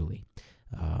individually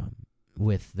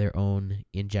with their own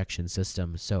injection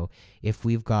system. So if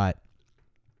we've got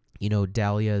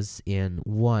dahlias in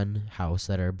one house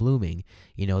that are blooming,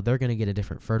 they're going to get a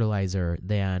different fertilizer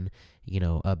than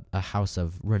a house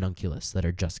of ranunculus that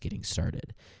are just getting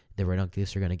started. The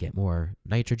ranunculus are going to get more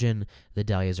nitrogen. The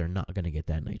dahlias are not going to get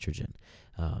that nitrogen.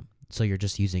 So you're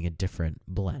just using a different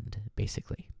blend,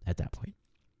 basically, at that point.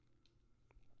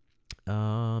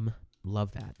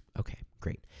 Love that. Okay,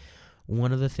 great.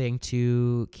 One other thing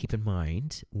to keep in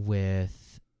mind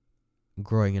with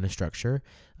growing in a structure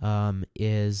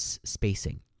is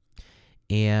spacing.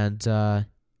 And I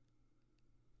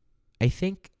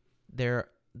think there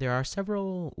are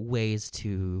several ways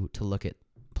to look at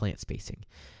plant spacing,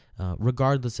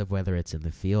 regardless of whether it's in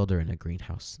the field or in a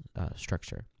greenhouse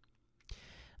structure.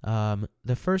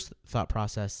 The first thought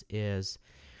process is,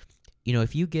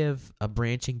 if you give a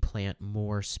branching plant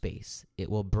more space, it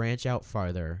will branch out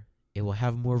farther, it will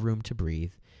have more room to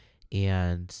breathe,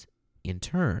 and in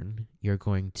turn, you're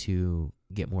going to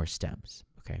get more stems,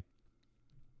 okay?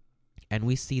 And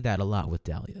we see that a lot with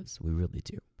dahlias. We really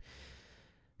do.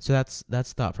 So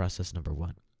that's thought process number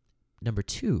 1. Number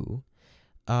 2,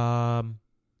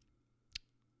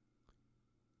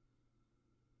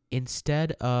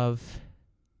 instead of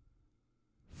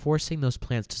forcing those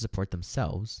plants to support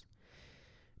themselves,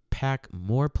 pack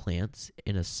more plants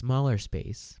in a smaller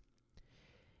space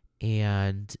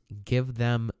and give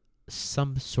them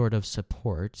some sort of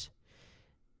support,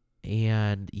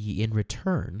 and in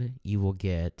return you will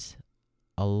get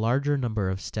a larger number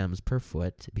of stems per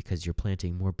foot because you're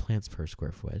planting more plants per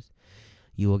square foot.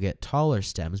 You will get taller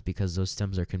stems because those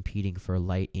stems are competing for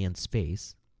light and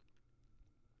space.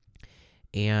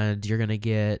 And you're going to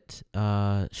get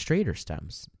straighter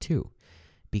stems too,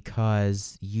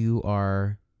 because you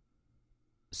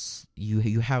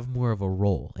have more of a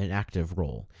role, an active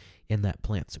role in that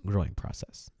plant's growing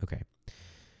process. Okay.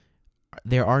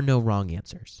 There are no wrong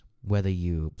answers, whether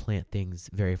you plant things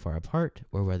very far apart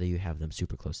or whether you have them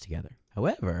super close together.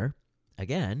 However,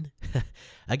 again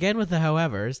with the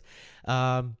howevers,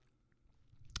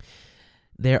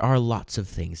 there are lots of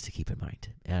things to keep in mind.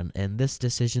 And this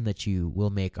decision that you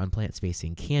will make on plant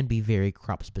spacing can be very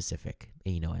crop specific.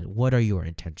 And what are your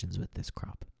intentions with this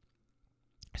crop?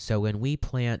 So when we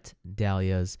plant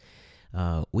dahlias,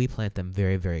 we plant them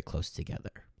very, very close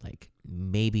together, like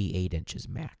maybe 8 inches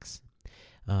max.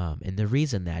 And the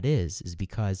reason that is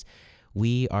because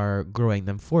we are growing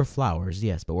them for flowers,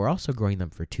 yes, but we're also growing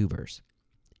them for tubers.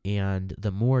 And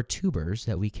the more tubers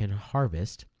that we can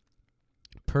harvest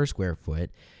per square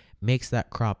foot makes that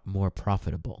crop more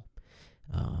profitable.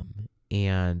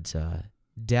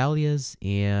 Dahlias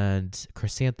and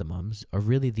chrysanthemums are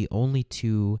really the only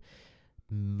two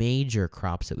major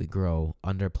crops that we grow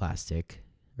under plastic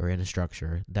or in a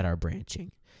structure that are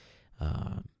branching,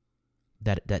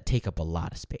 that take up a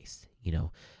lot of space.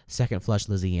 Second flush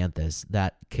lisianthus,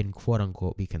 that can quote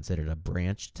unquote be considered a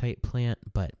branch type plant,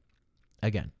 but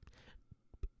again,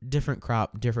 different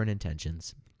crop, different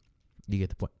intentions. You get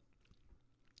the point.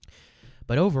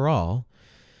 But overall,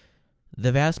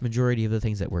 the vast majority of the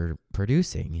things that we're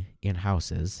producing in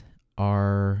houses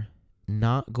are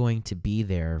not going to be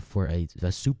there for a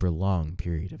super long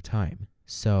period of time.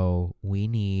 So we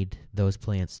need those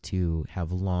plants to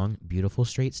have long, beautiful,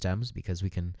 straight stems because we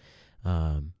can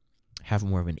have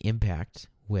more of an impact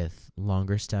with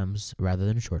longer stems rather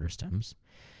than shorter stems.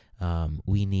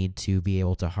 We need to be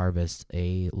able to harvest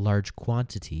a large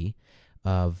quantity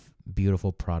of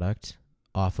beautiful product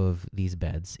off of these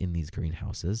beds in these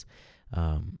greenhouses.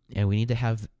 And we need to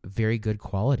have very good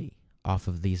quality off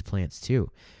of these plants too,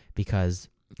 because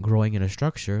growing in a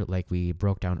structure, like we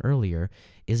broke down earlier,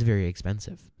 is very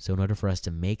expensive. So in order for us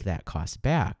to make that cost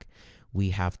back, we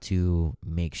have to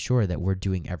make sure that we're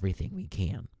doing everything we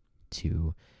can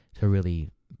to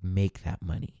really make that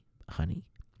honey.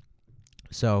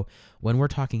 So when we're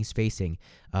talking spacing,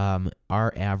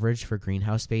 our average for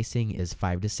greenhouse spacing is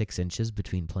 5 to 6 inches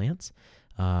between plants.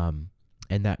 And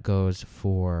that goes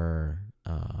for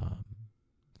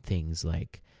things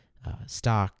like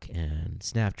stock and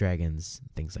snapdragons,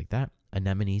 things like that.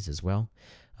 Anemones as well.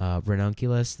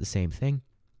 Ranunculus, the same thing.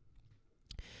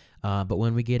 But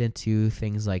when we get into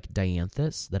things like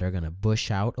dianthus that are going to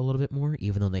bush out a little bit more,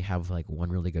 even though they have like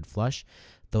one really good flush,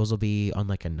 those will be on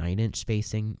like a 9-inch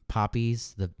spacing.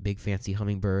 Poppies, the big fancy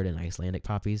hummingbird and Icelandic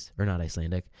poppies, or not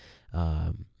Icelandic,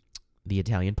 the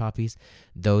Italian poppies,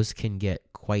 those can get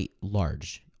quite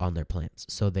large on their plants,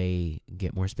 so they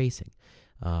get more spacing.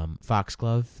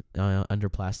 Foxglove under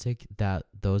plastic,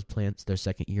 those plants, their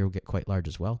second year will get quite large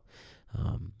as well.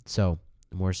 So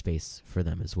more space for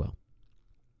them as well.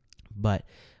 But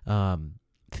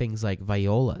things like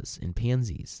violas and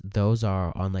pansies, those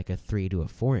are on like a 3 to a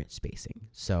 4-inch spacing.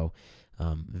 So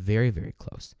very, very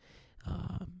close.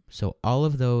 So all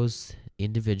of those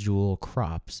individual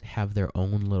crops have their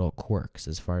own little quirks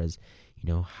as far as,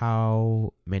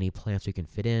 how many plants we can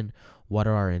fit in. What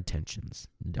are our intentions?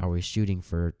 Are we shooting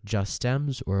for just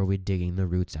stems, or are we digging the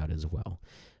roots out as well?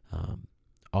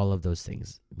 All of those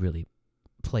things really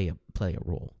play a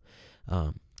role.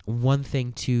 One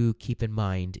thing to keep in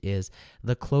mind is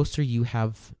the closer you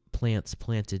have plants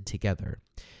planted together,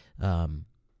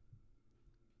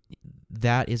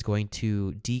 that is going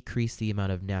to decrease the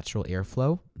amount of natural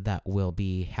airflow that will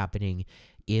be happening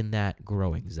in that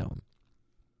growing zone,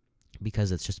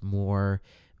 because it's just more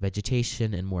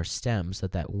vegetation and more stems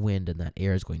that wind and that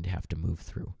air is going to have to move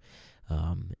through.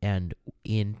 And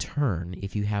in turn,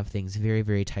 if you have things very,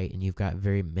 very tight and you've got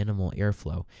very minimal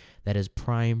airflow, that is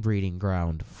prime breeding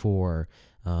ground for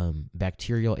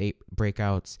bacterial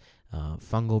breakouts,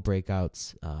 fungal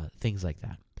breakouts, things like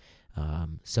that.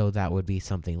 So that would be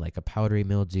something like a powdery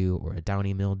mildew or a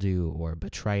downy mildew or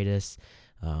botrytis.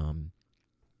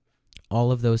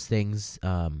 All of those things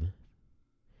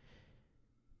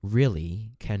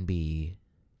really can be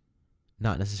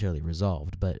not necessarily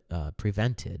resolved, but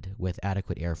prevented with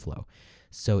adequate airflow.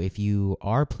 So if you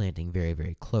are planting very,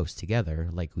 very close together,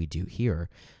 like we do here,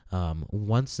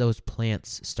 once those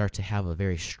plants start to have a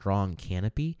very strong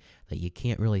canopy that you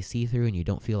can't really see through and you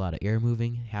don't feel a lot of air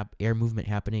movement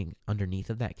happening underneath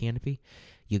of that canopy,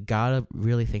 you gotta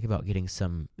really think about getting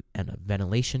some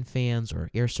ventilation fans or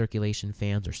air circulation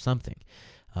fans or something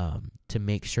to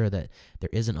make sure that there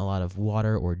isn't a lot of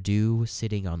water or dew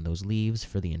sitting on those leaves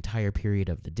for the entire period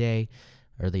of the day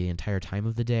or the entire time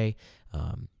of the day.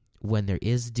 When there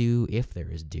is dew, if there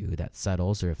is dew that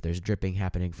settles, or if there's dripping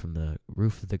happening from the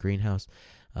roof of the greenhouse,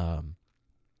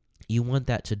 you want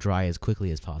that to dry as quickly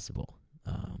as possible,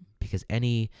 because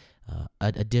any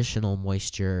additional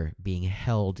moisture being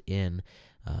held in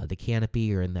the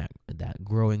canopy or in that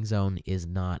growing zone is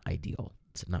not ideal.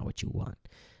 It's not what you want.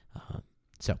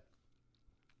 So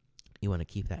you want to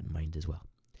keep that in mind as well.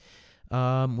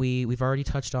 We've already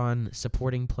touched on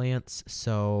supporting plants,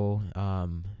 so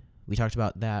we talked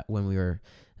about that when we were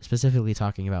specifically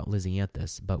talking about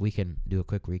Lisianthus, but we can do a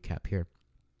quick recap here.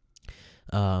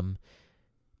 Plant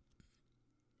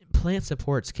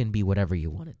supports can be whatever you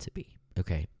want it to be,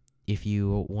 okay? If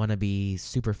you want to be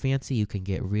super fancy, you can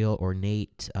get real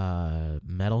ornate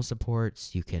metal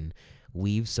supports. You can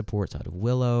weave supports out of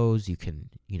willows. You can,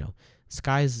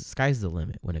 sky's the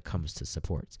limit when it comes to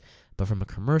supports. But from a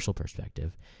commercial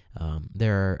perspective,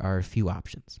 there are a few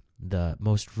options. The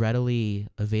most readily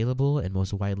available and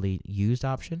most widely used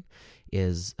option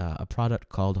is a product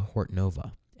called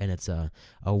Hortonova, and it's a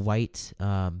white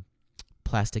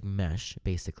plastic mesh,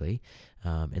 basically,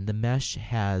 and the mesh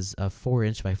has a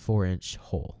 4-inch by 4-inch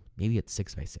hole. Maybe it's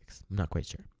 6 by 6. I'm not quite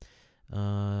sure.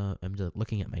 I'm just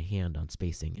looking at my hand on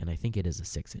spacing, and I think it is a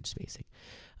 6-inch spacing.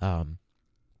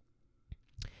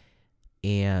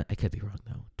 And I could be wrong,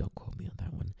 though. Don't quote me on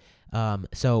that one.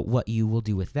 So what you will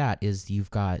do with that is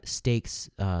you've got stakes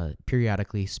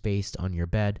periodically spaced on your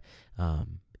bed,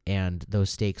 and those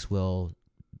stakes will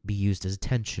be used as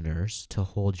tensioners to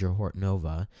hold your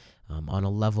Hortonova on a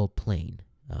level plane,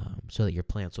 so that your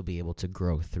plants will be able to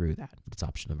grow through that. That's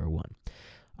option number one.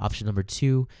 Option number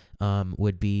two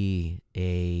would be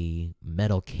a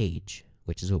metal cage,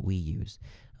 which is what we use.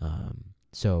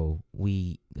 So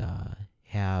we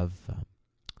have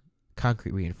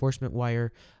concrete reinforcement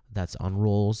wire that's on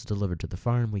rolls delivered to the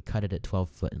farm. We cut it at 12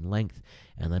 foot in length,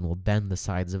 and then we'll bend the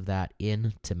sides of that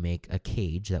in to make a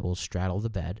cage that will straddle the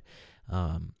bed,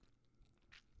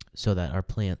 so that our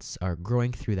plants are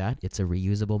growing through that. It's a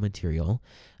reusable material.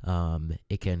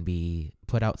 It can be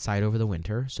put outside over the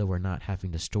winter, so we're not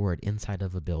having to store it inside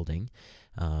of a building.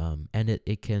 And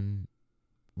it can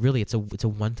really, it's a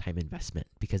one-time investment,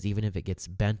 because even if it gets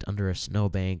bent under a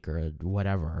snowbank or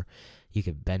whatever, you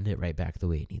can bend it right back the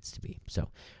way it needs to be. So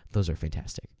those are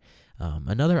fantastic.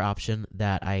 Another option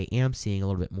that I am seeing a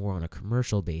little bit more on a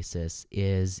commercial basis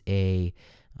is a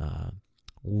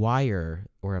wire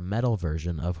or a metal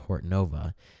version of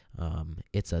Hortonova.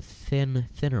 It's a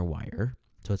thinner wire,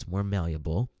 so it's more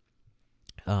malleable.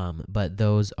 But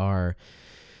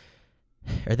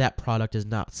that product is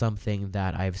not something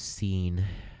that I've seen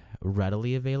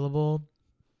readily available.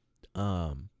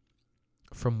 From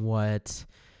what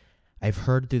I've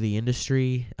heard through the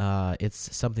industry,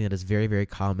 it's something that is very, very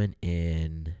common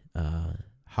in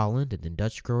Holland and in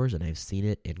Dutch growers, and I've seen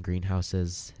it in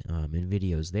greenhouses, in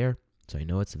videos there. So I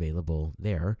know it's available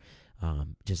there.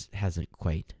 Just hasn't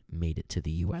quite made it to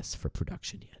the U.S. for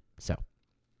production yet. So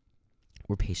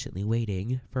we're patiently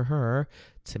waiting for her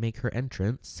to make her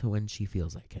entrance when she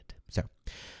feels like it. So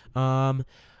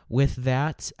with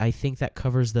that, I think that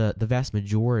covers the vast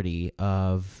majority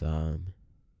of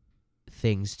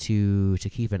things to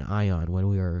keep an eye on when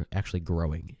we are actually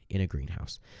growing in a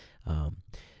greenhouse.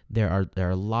 There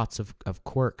are lots of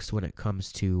quirks when it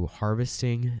comes to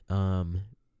harvesting.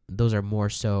 Those are more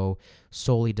so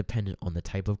solely dependent on the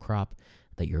type of crop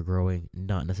that you're growing,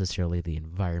 not necessarily the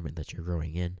environment that you're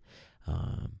growing in.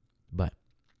 But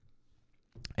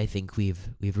I think we've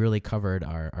really covered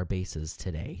our bases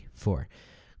today for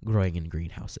growing in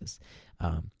greenhouses.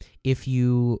 If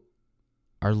you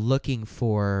are looking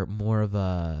for more of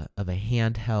a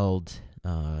handheld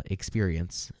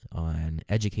experience on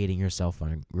educating yourself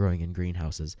on growing in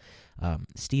greenhouses,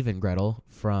 Steve and Gretel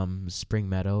from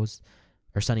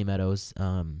Sunny Meadows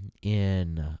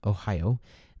in Ohio,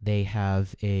 they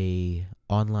have a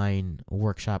online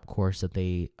workshop course that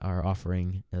they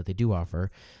do offer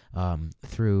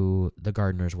through the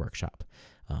Gardener's Workshop.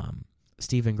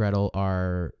 Steve and Gretel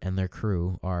and their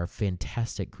crew are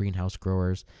fantastic greenhouse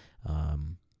growers.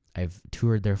 I've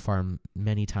toured their farm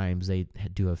many times. They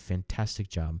do a fantastic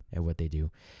job at what they do.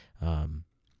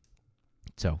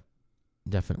 So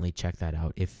definitely check that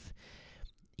out if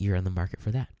you're in the market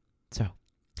for that. So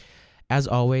as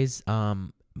always,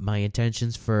 my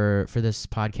intentions for this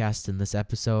podcast and this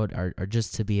episode are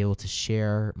just to be able to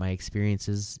share my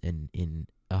experiences in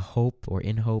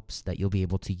hopes that you'll be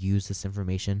able to use this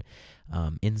information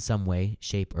in some way,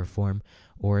 shape, or form,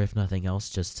 or if nothing else,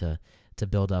 just to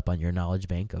build up on your knowledge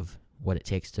bank of what it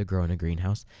takes to grow in a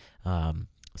greenhouse.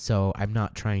 So I'm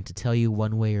not trying to tell you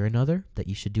one way or another that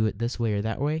you should do it this way or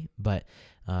that way, but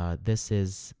this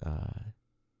is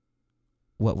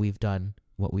what we've done,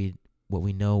 what we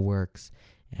know works,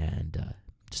 and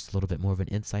just a little bit more of an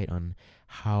insight on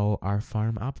how our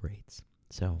farm operates.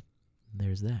 So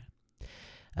there's that.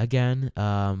 Again,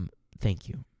 thank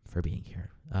you for being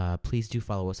here. Please do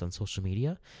follow us on social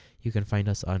media. You can find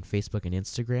us on Facebook and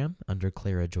Instagram under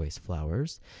Clara Joyce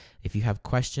Flowers. If you have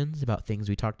questions about things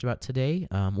we talked about today,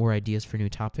 or ideas for new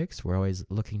topics, we're always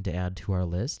looking to add to our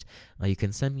list. You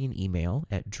can send me an email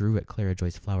at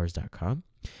drew@clarajoyceflowers.com.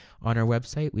 On our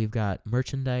website, we've got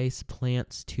merchandise,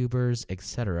 plants, tubers,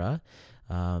 etc.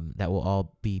 That will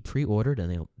all be pre-ordered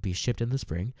and they'll be shipped in the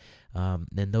spring.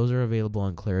 And those are available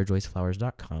on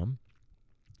clarajoyceflowers.com.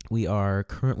 We are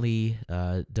currently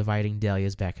dividing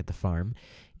dahlias back at the farm,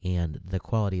 and the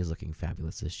quality is looking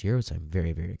fabulous this year, so I'm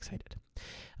very, very excited.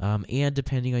 And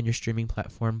depending on your streaming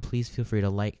platform, please feel free to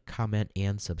like, comment,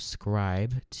 and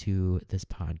subscribe to this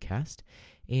podcast,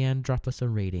 and drop us a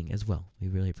rating as well. We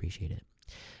really appreciate it.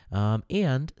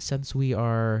 And since we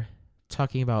are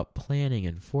talking about planning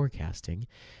and forecasting,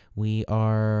 we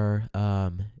are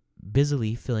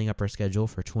busily filling up our schedule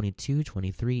for 22,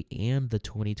 23, and the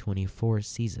 2024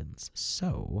 seasons.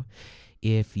 So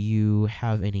if you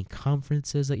have any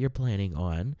conferences that you're planning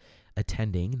on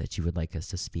attending that you would like us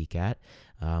to speak at,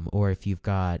 or if you've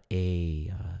got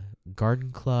a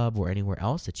garden club or anywhere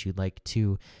else that you'd like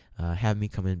to have me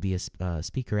come and be a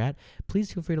speaker at,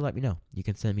 please feel free to let me know. You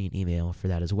can send me an email for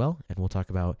that as well, and we'll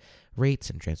talk about rates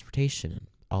and transportation and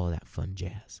all of that fun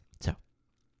jazz. So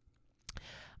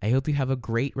I hope you have a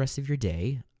great rest of your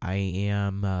day. I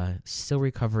am still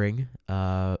recovering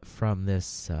from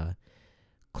this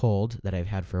cold that I've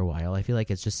had for a while. I feel like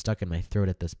it's just stuck in my throat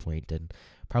at this point, and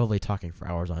probably talking for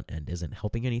hours on end isn't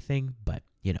helping anything, but,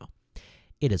 you know,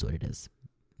 it is what it is.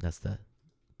 That's the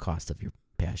cost of your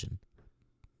passion.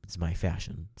 It's my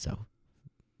fashion, so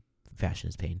fashion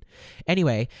is pain.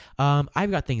 Anyway,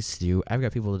 I've got things to do. I've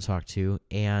got people to talk to,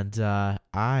 and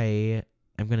I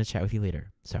am going to chat with you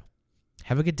later. So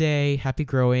have a good day. Happy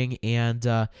growing, and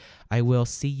I will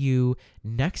see you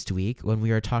next week when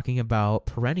we are talking about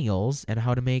perennials and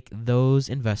how to make those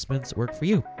investments work for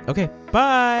you. Okay,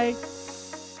 bye!